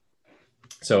season.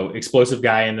 So explosive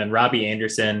guy. And then Robbie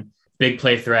Anderson, big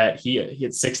play threat. He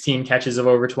had 16 catches of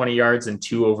over 20 yards and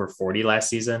 2 over 40 last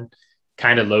season.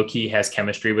 Kind of low-key has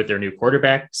chemistry with their new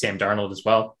quarterback, Sam Darnold, as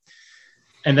well.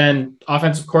 And then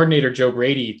offensive coordinator Joe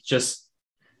Brady, just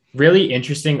really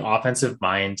interesting offensive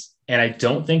mind. And I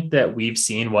don't think that we've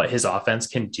seen what his offense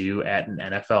can do at an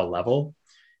NFL level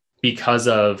because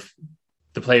of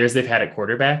the players they've had at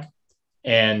quarterback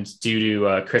and due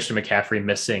to Christian McCaffrey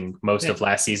missing most of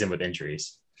last season with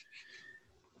injuries.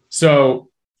 So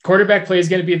quarterback play is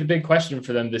going to be the big question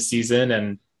for them this season.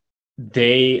 And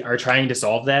they are trying to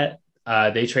solve that.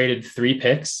 They traded 3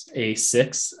 picks, a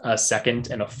 6th, a 2nd,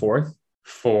 and a 4th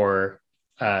for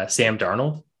Sam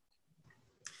Darnold.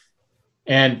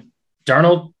 And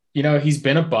Darnold, he's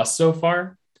been a bust so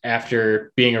far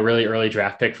after being a really early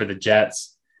draft pick for the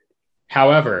Jets.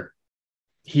 However,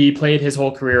 he played his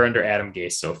whole career under Adam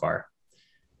Gase so far.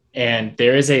 And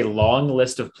there is a long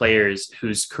list of players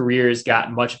whose careers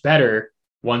got much better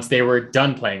once they were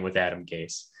done playing with Adam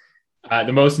Gase.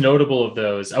 The most notable of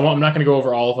those, I'm not going to go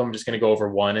over all of them. I'm just going to go over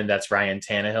one, and that's Ryan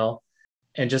Tannehill.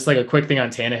 And just like a quick thing on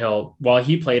Tannehill, while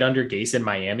he played under Gase in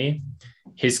Miami,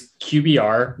 his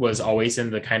QBR was always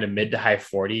in the kind of mid to high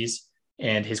 40s,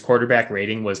 and his quarterback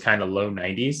rating was kind of low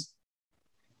 90s.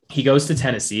 He goes to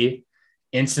Tennessee,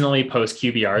 instantly posts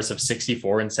QBRs of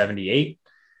 64 and 78,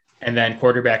 and then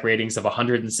quarterback ratings of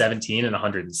 117 and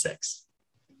 106.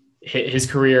 His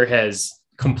career has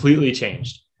completely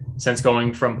changed since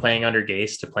going from playing under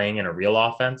Gase to playing in a real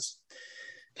offense.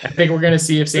 I think we're going to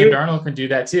see if Sam Darnold can do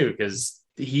that too, because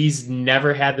he's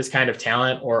never had this kind of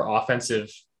talent or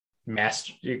offensive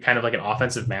kind of like an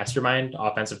offensive mastermind,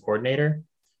 offensive coordinator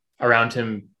around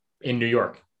him in New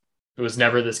York. It was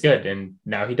never this good, and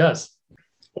now he does.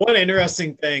 One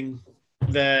interesting thing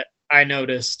that I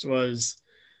noticed was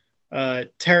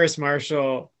Terrace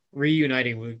Marshall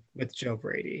reuniting with Joe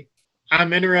Brady.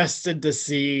 I'm interested to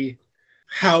see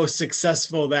how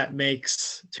successful that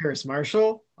makes Terrace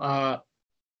Marshall.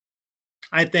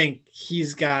 I think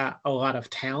he's got a lot of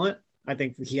talent. I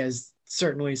think he has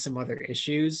certainly some other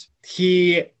issues.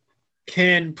 He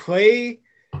can play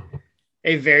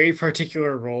a very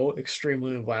particular role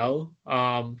extremely well.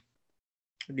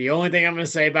 The only thing I'm going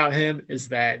to say about him is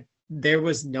that there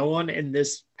was no one in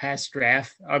this past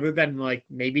draft other than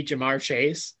maybe Jamar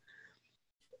Chase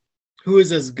who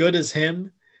is as good as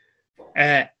him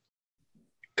at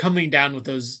coming down with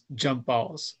those jump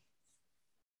balls.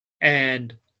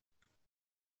 And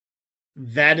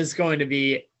that is going to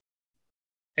be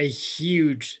a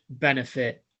huge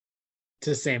benefit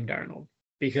to Sam Darnold,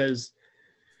 because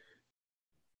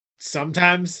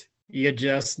sometimes you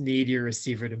just need your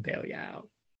receiver to bail you out.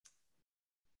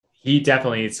 He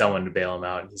definitely needs someone to bail him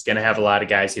out. He's going to have a lot of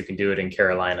guys who can do it in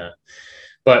Carolina.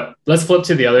 But let's flip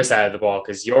to the other side of the ball,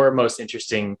 because your most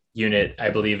interesting unit, I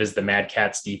believe, is the Mad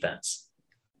Cats defense.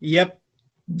 Yep.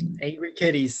 Angry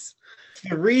Kitties.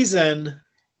 The reason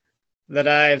that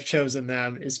I have chosen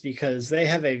them is because they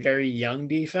have a very young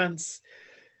defense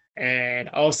and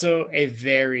also a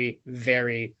very,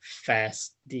 very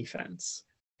fast defense.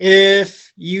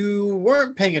 If you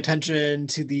weren't paying attention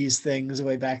to these things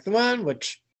way back when,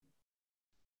 which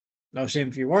no shame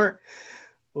if you weren't,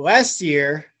 last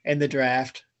year in the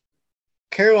draft,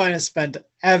 Carolina spent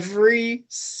every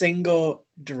single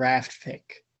draft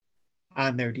pick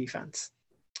on their defense.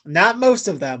 Not most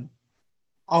of them,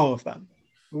 all of them.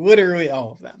 Literally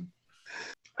all of them.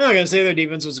 I'm not going to say their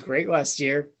defense was great last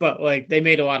year, but like they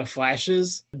made a lot of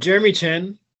flashes. Jeremy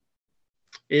Chin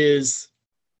is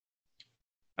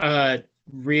a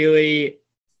really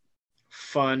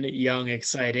fun, young,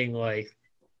 exciting, like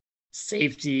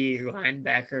safety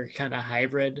linebacker kind of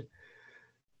hybrid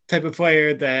type of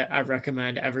player that I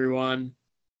recommend everyone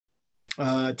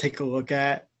take a look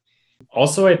at.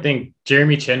 Also, I think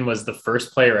Jeremy Chin was the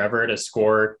first player ever to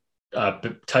score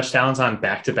touchdowns on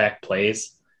back-to-back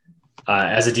plays.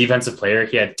 As a defensive player,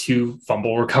 he had 2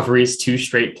 fumble recoveries, 2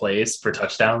 straight plays for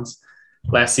touchdowns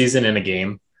last season in a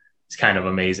game. It's kind of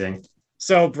amazing.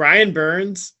 So Brian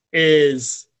Burns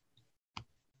is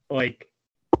like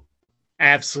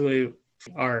absolute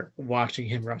art watching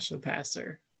him rush the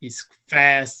passer. He's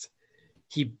fast.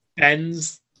 He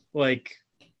bends like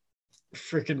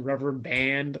freaking rubber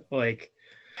band. Like,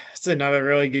 it's another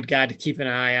really good guy to keep an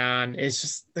eye on. It's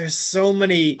just there's so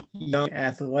many young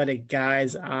athletic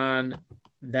guys on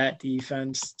that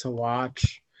defense to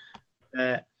watch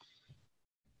that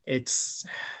it's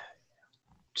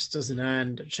just doesn't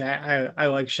end. I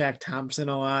like Shaq Thompson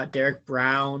a lot. Derek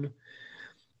Brown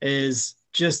is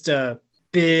just a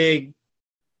big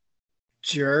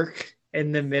jerk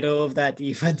in the middle of that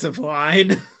defensive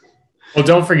line. Well,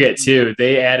 don't forget too,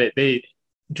 they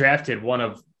drafted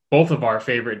both of our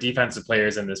favorite defensive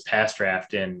players in this past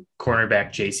draft in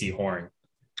cornerback JC Horn.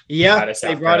 Yeah,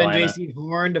 they brought in JC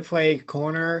Horn to play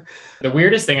corner. The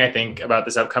weirdest thing I think about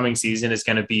this upcoming season is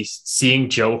going to be seeing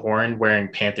Joe Horn wearing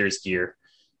Panthers gear,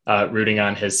 rooting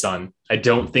on his son. I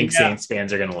don't think Saints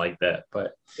fans are going to like that,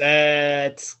 but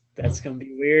that's going to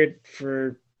be weird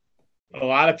for a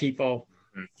lot of people.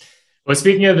 Well,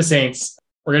 speaking of the Saints,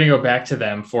 we're going to go back to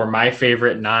them for my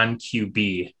favorite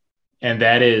non-QB, and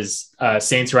that is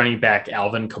Saints running back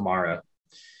Alvin Kamara.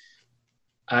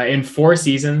 In 4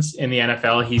 seasons in the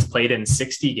NFL, he's played in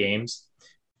 60 games.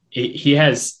 He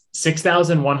has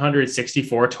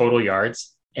 6,164 total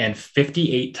yards and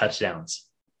 58 touchdowns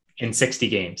in 60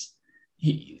 games.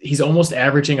 He's almost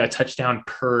averaging a touchdown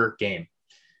per game.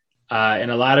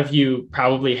 And a lot of you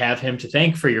probably have him to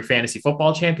thank for your fantasy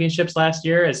football championships last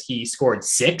year, as he scored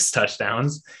 6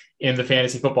 touchdowns in the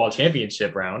fantasy football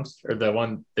championship round, or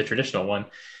the traditional one.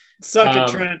 Suck it,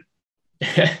 Trent.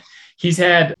 He's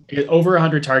had over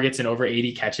 100 targets and over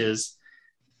 80 catches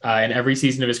in every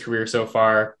season of his career so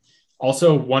far.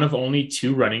 Also, one of only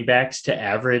 2 running backs to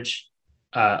average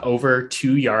over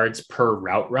 2 yards per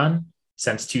route run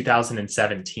since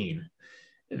 2017.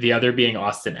 The other being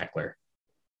Austin Eckler.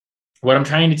 What I'm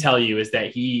trying to tell you is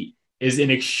that he is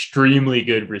an extremely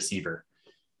good receiver,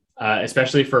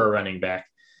 especially for a running back.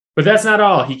 But that's not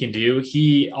all he can do.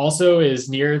 He also is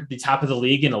near the top of the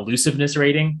league in elusiveness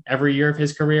rating every year of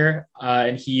his career.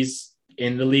 And he's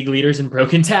in the league leaders in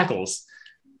broken tackles.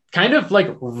 Kind of like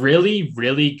really,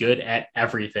 really good at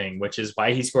everything, which is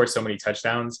why he scores so many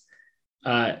touchdowns.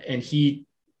 And he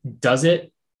does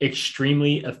it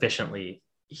extremely efficiently.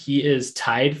 He is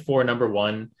tied for number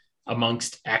 1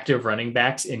 amongst active running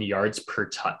backs in yards per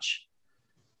touch.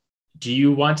 Do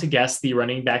you want to guess the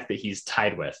running back that he's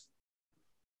tied with?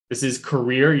 This is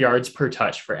career yards per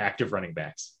touch for active running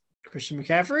backs. Christian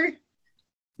McCaffrey?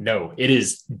 No, it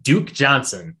is Duke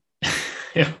Johnson.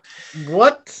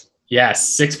 What?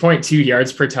 Yes, 6.2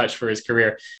 yards per touch for his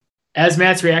career. As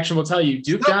Matt's reaction will tell you,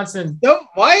 Duke Johnson... No,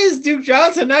 why is Duke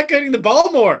Johnson not getting the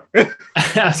ball more? I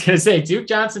was going to say, Duke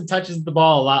Johnson touches the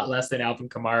ball a lot less than Alvin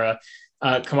Kamara.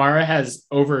 Kamara has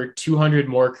over 200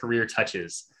 more career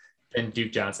touches than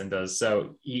Duke Johnson does.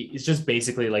 So he's just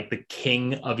basically like the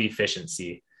king of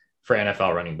efficiency for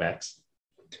NFL running backs.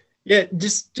 Yeah,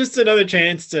 just another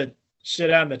chance to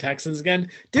shit on the Texans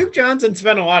again. Duke Johnson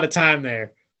spent a lot of time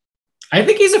there. I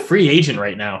think he's a free agent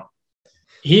right now.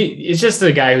 He is just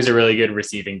a guy who's a really good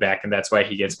receiving back, and that's why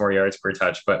he gets more yards per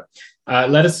touch. But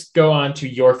let us go on to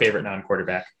your favorite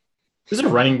non-quarterback. This is a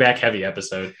running back heavy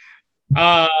episode.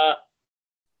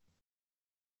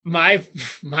 Mine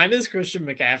is Christian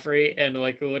McCaffrey, and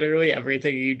like literally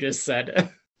everything you just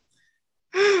said.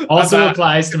 Also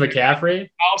applies to McCaffrey.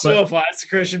 Also applies to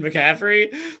Christian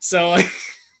McCaffrey. So like,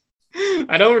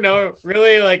 I don't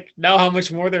know how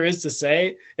much more there is to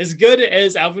say. As good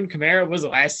as Alvin Kamara was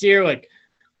last year, like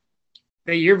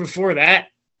the year before that,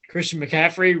 Christian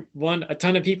McCaffrey won a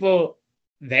ton of people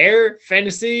their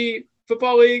fantasy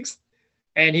football leagues.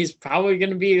 and he's probably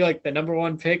going to be like the number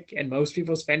one pick in most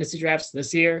people's fantasy drafts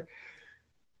this year.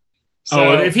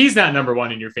 So, if he's not number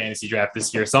one in your fantasy draft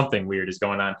this year, something weird is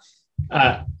going on.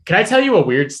 Can I tell you a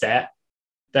weird stat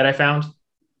that I found?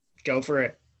 Go for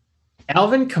it.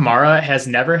 Alvin Kamara has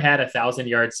never had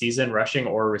 1,000-yard season rushing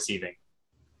or receiving,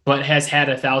 but has had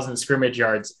 1,000 scrimmage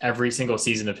yards every single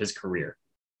season of his career.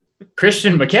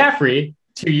 Christian McCaffrey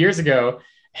 2 years ago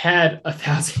had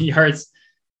 1,000 yards,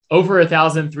 over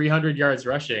 1,300 yards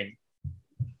rushing,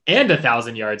 and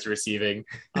 1,000 yards receiving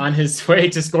on his way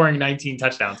to scoring 19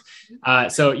 touchdowns.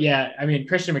 So yeah, I mean,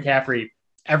 Christian McCaffrey,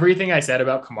 everything I said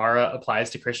about Kamara applies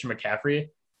to Christian McCaffrey,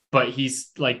 but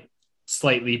he's like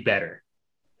slightly better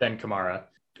than Kamara,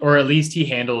 or at least he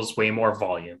handles way more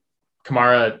volume.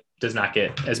 Kamara does not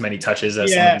get as many touches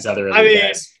as some of these other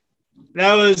guys.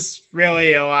 That was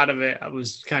really a lot of it. I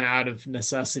was kind of out of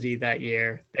necessity that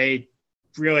year. They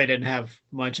really didn't have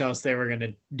much else they were going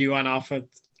to do on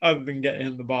offense other than get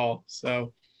him the ball.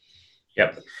 So,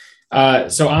 yep.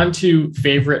 So on to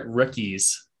favorite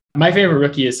rookies. My favorite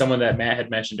rookie is someone that Matt had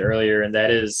mentioned earlier, and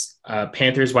that is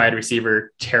Panthers wide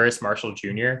receiver Terrace Marshall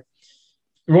Jr.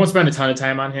 We won't spend a ton of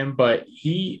time on him, but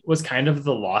he was kind of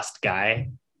the lost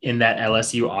guy in that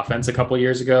LSU offense a couple of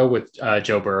years ago with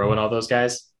Joe Burrow and all those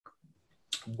guys.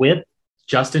 With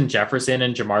Justin Jefferson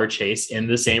and Jamar Chase in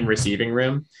the same receiving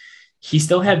room, he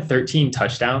still had 13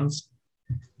 touchdowns.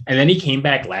 And then he came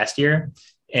back last year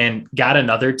and got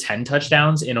another 10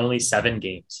 touchdowns in only 7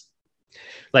 games.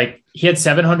 Like, he had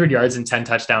 700 yards and 10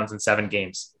 touchdowns in 7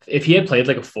 games. If he had played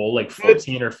like a full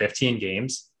 14 or 15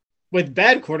 games. With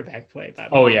bad quarterback play.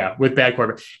 Oh, yeah, with bad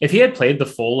quarterback. If he had played the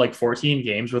full 14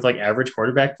 games with average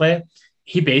quarterback play,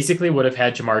 he basically would have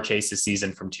had Jamar Chase's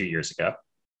season from 2 years ago.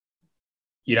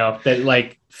 You know, that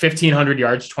 1,500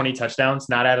 yards, 20 touchdowns,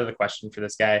 not out of the question for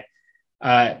this guy.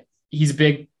 He's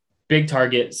a big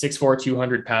target, 6'4",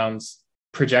 200 pounds,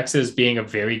 projects as being a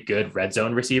very good red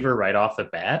zone receiver right off the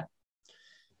bat.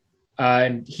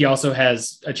 And he also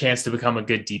has a chance to become a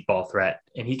good deep ball threat.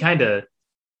 And he kind of,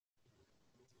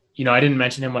 I didn't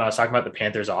mention him when I was talking about the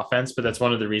Panthers offense, but that's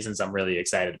one of the reasons I'm really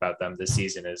excited about them this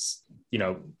season is,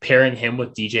 pairing him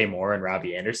with DJ Moore and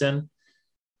Robbie Anderson.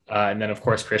 And then, of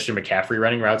course, Christian McCaffrey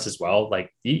running routes as well.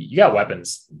 Like, you got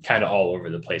weapons kind of all over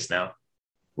the place now.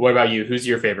 What about you? Who's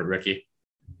your favorite rookie?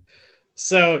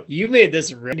 So you made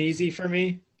this really easy for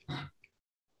me.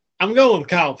 I'm going with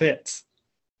Kyle Pitts.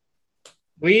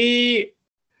 We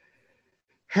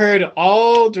heard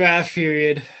all draft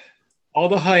period, all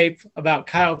the hype about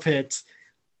Kyle Pitts.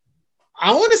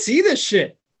 I want to see this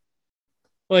shit.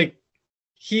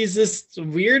 He's this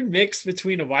weird mix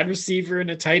between a wide receiver and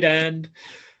a tight end.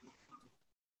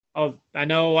 I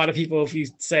know a lot of people, if you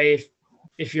say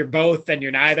if you're both, then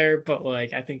you're neither, but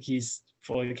I think he's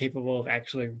fully capable of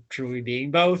actually truly being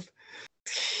both.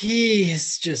 He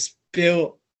is just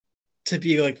built to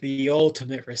be the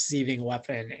ultimate receiving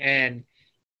weapon. And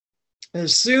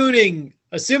assuming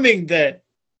that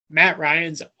Matt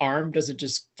Ryan's arm doesn't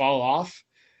just fall off,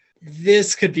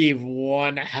 this could be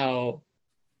one hell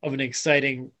of an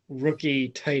exciting rookie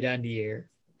tight end year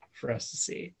for us to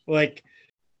see.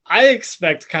 I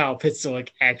expect Kyle Pitts to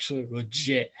actually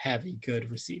legit have a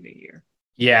good receiving year.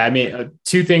 Yeah, I mean,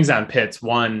 2 things on Pitts.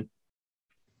 One,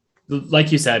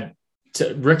 like you said,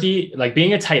 rookie,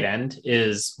 being a tight end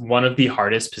is one of the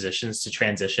hardest positions to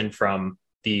transition from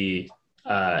the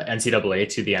NCAA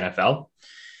to the NFL.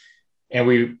 And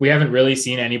we haven't really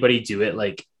seen anybody do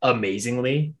it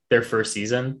amazingly their first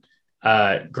season.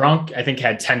 Gronk, I think,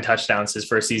 had 10 touchdowns his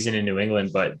first season in New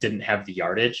England, but didn't have the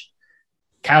yardage.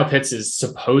 Kyle Pitts is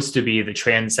supposed to be the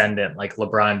transcendent,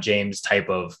 LeBron James type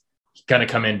of going to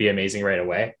come in, be amazing right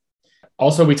away.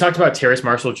 Also, we talked about Terrace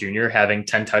Marshall Jr. having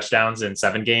 10 touchdowns in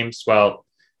 7 games. Well,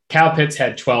 Kyle Pitts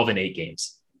had 12 in 8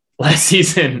 games last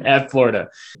season at Florida.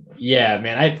 Yeah,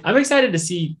 man, I'm excited to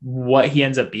see what he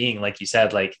ends up being. Like you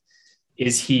said,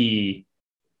 is he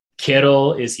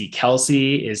Kittle? Is he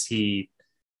Kelsey? Is he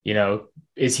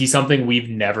something we've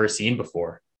never seen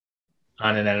before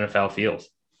on an NFL field?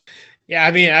 Yeah,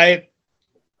 I mean, I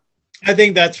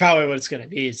think that's probably what it's going to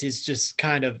be. Is he's just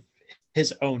kind of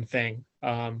his own thing.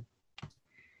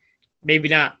 Maybe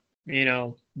not,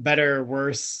 better or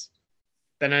worse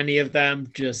than any of them,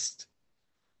 just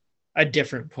a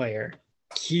different player.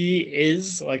 He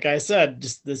is, like I said,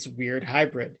 just this weird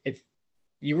hybrid. If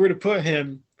you were to put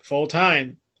him full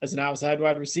time as an outside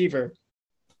wide receiver,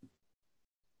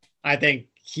 I think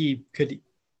he could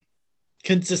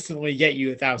consistently get you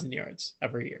 1,000 yards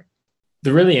every year.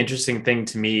 The really interesting thing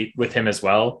to me with him as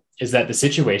well is that the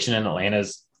situation in Atlanta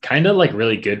is kind of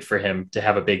really good for him to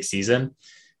have a big season.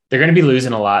 They're going to be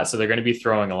losing a lot, so they're going to be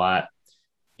throwing a lot.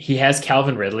 he has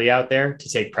Calvin Ridley out there to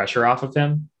take pressure off of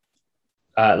him.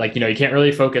 You can't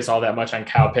really focus all that much on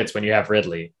Kyle Pitts when you have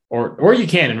Ridley, or you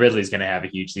can, and Ridley's going to have a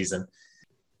huge season.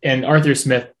 And Arthur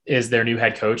Smith is their new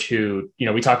head coach who,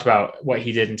 we talked about what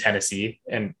he did in Tennessee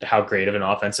and how great of an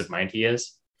offensive mind he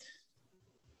is.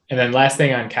 And then last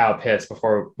thing on Kyle Pitts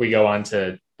before we go on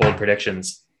to bold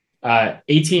predictions,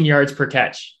 18 yards per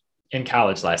catch in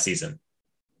college last season.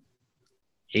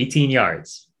 18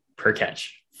 yards per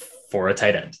catch for a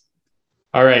tight end.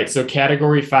 All right, so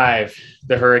category 5,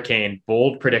 the Hurricane,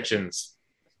 bold predictions.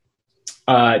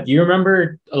 Do you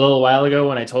remember a little while ago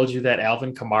when I told you that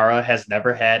Alvin Kamara has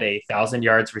never had 1,000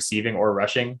 yards receiving or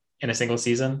rushing in a single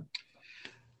season?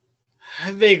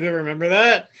 I vaguely remember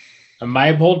that.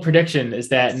 My bold prediction is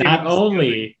that not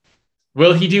only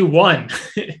will he do one,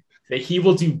 that he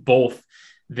will do both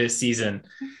this season.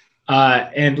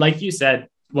 And like you said,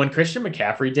 when Christian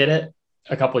McCaffrey did it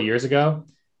a couple of years ago,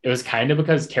 it was kind of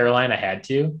because Carolina had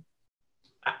to.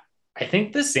 I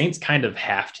think the Saints kind of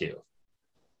have to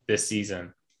this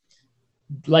season.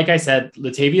 Like I said,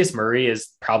 Latavius Murray is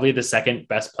probably the second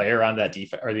best player on that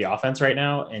defense or the offense right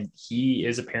now, and he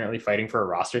is apparently fighting for a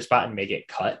roster spot and may get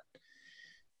cut.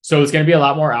 So it's going to be a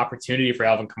lot more opportunity for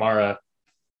Alvin Kamara.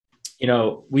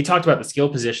 We talked about the skill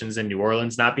positions in New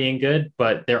Orleans not being good,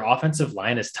 but their offensive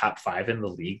line is top 5 in the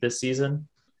league this season.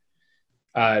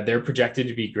 They're projected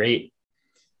to be great.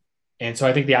 And so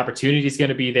I think the opportunity is going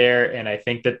to be there. And I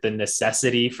think that the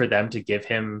necessity for them to give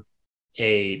him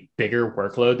a bigger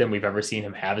workload than we've ever seen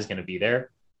him have is going to be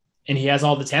there. And he has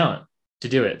all the talent to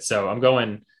do it. So I'm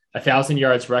going 1,000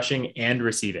 yards rushing and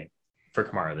receiving for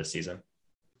Kamara this season.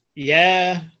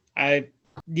 Yeah,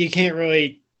 you can't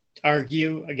really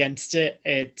argue against it.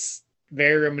 It's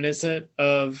very reminiscent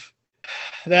of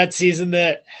that season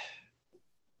that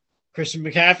Christian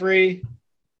McCaffrey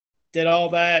did all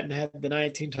that and had the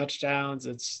 19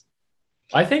 touchdowns.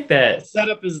 I think that the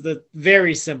setup is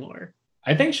very similar.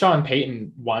 I think Sean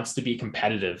Payton wants to be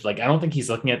competitive. I don't think he's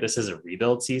looking at this as a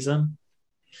rebuild season.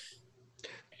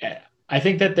 I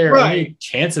think that their only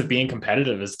chance of being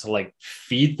competitive is to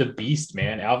feed the beast,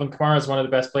 man. Alvin Kamara is one of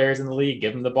the best players in the league.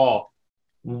 Give him the ball.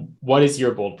 What is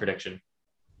your bold prediction?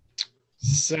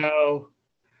 So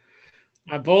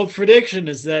my bold prediction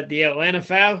is that the Atlanta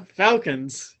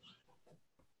Falcons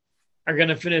are going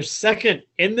to finish second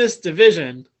in this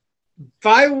division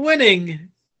by winning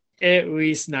at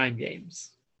least 9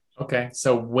 games. Okay,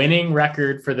 so winning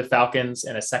record for the Falcons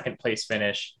and a second place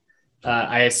finish,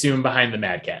 I assume behind the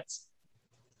Mad Cats.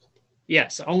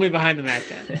 Yes, only behind the Mad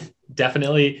Cats.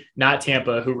 Definitely not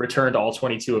Tampa, who returned all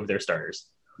 22 of their starters.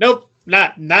 Nope,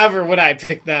 never would I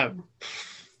pick them.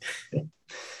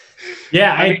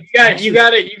 Yeah, I mean, you got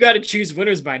to choose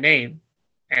winners by name.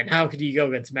 And how could you go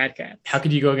against Mad Cats? How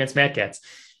could you go against Mad Cats?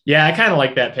 Yeah, I kind of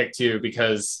like that pick too,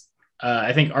 because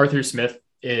I think Arthur Smith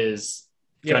is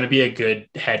going to be a good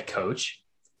head coach.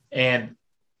 And,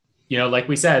 like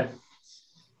we said,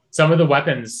 some of the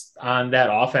weapons on that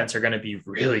offense are going to be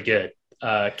really good.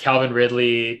 Calvin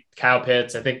Ridley, Kyle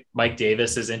Pitts. I think Mike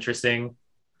Davis is interesting.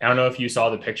 I don't know if you saw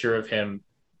the picture of him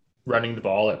running the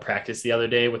ball at practice the other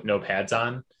day with no pads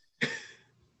on.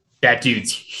 That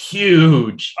dude's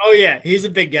huge. Oh, yeah. He's a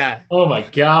big guy. Oh, my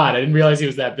God. I didn't realize he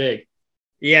was that big.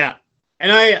 Yeah.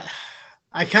 And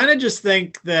I kind of just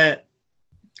think that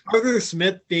Arthur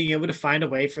Smith being able to find a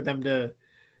way for them to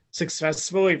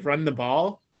successfully run the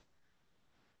ball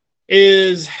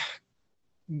is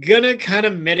going to kind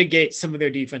of mitigate some of their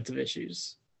defensive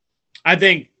issues. I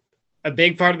think a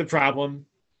big part of the problem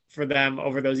for them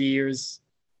over those years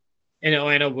in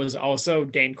Atlanta was also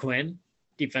Dan Quinn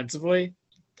defensively.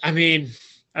 I mean,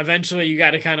 eventually you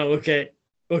got to kind of look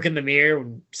in the mirror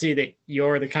and see that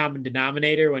you're the common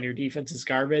denominator when your defense is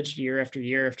garbage year after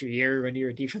year after year when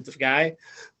you're a defensive guy.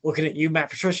 Looking at you,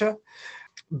 Matt Patricia.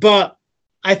 But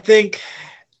I think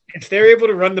if they're able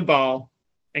to run the ball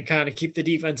and kind of keep the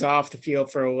defense off the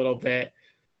field for a little bit,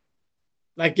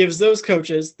 that gives those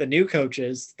coaches, the new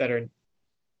coaches that are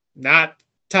not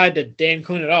tied to Dan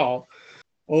Quinn at all,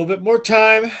 a little bit more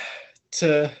time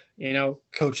to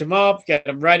coach them up, get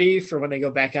them ready for when they go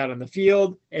back out on the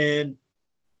field. And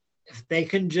if they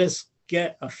can just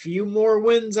get a few more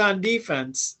wins on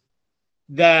defense,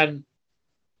 then,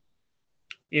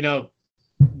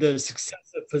 the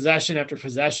success of possession after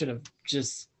possession of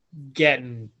just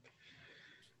getting,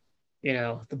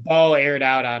 the ball aired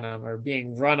out on them or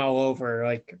being run all over,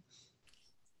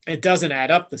 it doesn't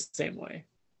add up the same way.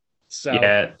 So,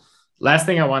 yeah. Last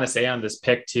thing I want to say on this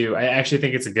pick too, I actually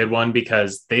think it's a good one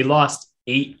because they lost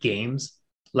 8 games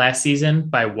last season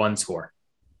by 1 score.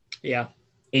 Yeah.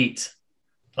 8.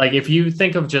 Like if you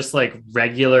think of just like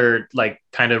regular, like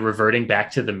kind of reverting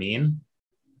back to the mean,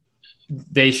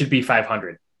 they should be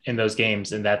 500 in those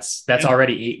games. And that's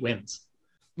already 8 wins.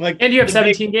 Like, and you have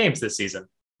 17 games this season.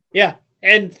 Yeah.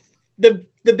 And the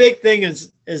big thing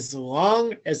is, as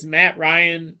long as Matt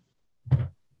Ryan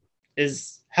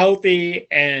is healthy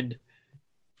and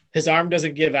his arm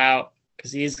doesn't give out,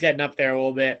 because he's getting up there a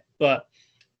little bit, but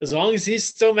as long as he's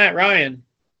still Matt Ryan,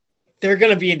 they're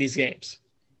going to be in these games.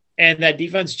 And that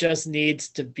defense just needs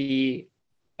to be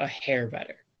a hair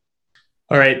better.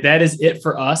 All right, that is it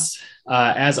for us.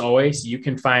 As always, you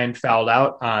can find Fouled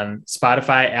Out on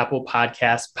Spotify, Apple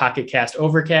Podcasts, Pocket Cast,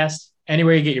 Overcast,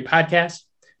 anywhere you get your podcast.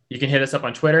 You can hit us up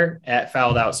on Twitter at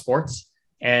Fouled Out Sports.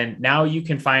 And now you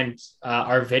can find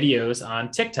our videos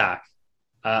on TikTok.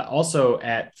 Also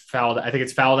at I think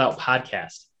it's Fouled Out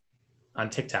Podcast on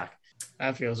TikTok.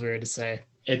 That feels weird to say.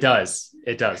 It does.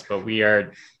 But we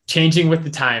are changing with the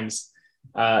times.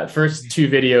 First 2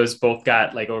 videos both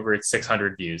got like over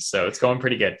 600 views. So it's going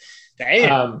pretty good.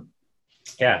 Damn.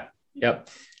 Yeah. Yep.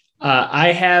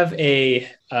 I have a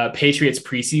Patriots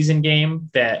preseason game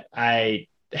that I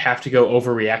have to go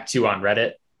overreact to on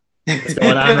Reddit. What's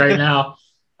going on right now?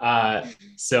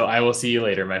 So I will see you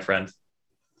later, my friend.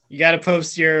 You got to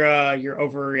post your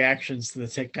overreactions to the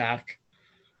TikTok.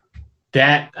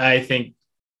 That I think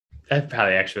that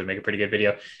probably actually would make a pretty good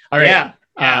video. All right. Yeah.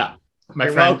 My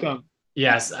You're friend. welcome.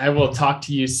 Yes, I will talk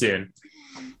to you soon.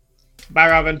 Bye,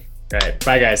 Robin. All right.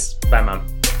 Bye, guys. Bye,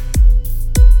 Mom.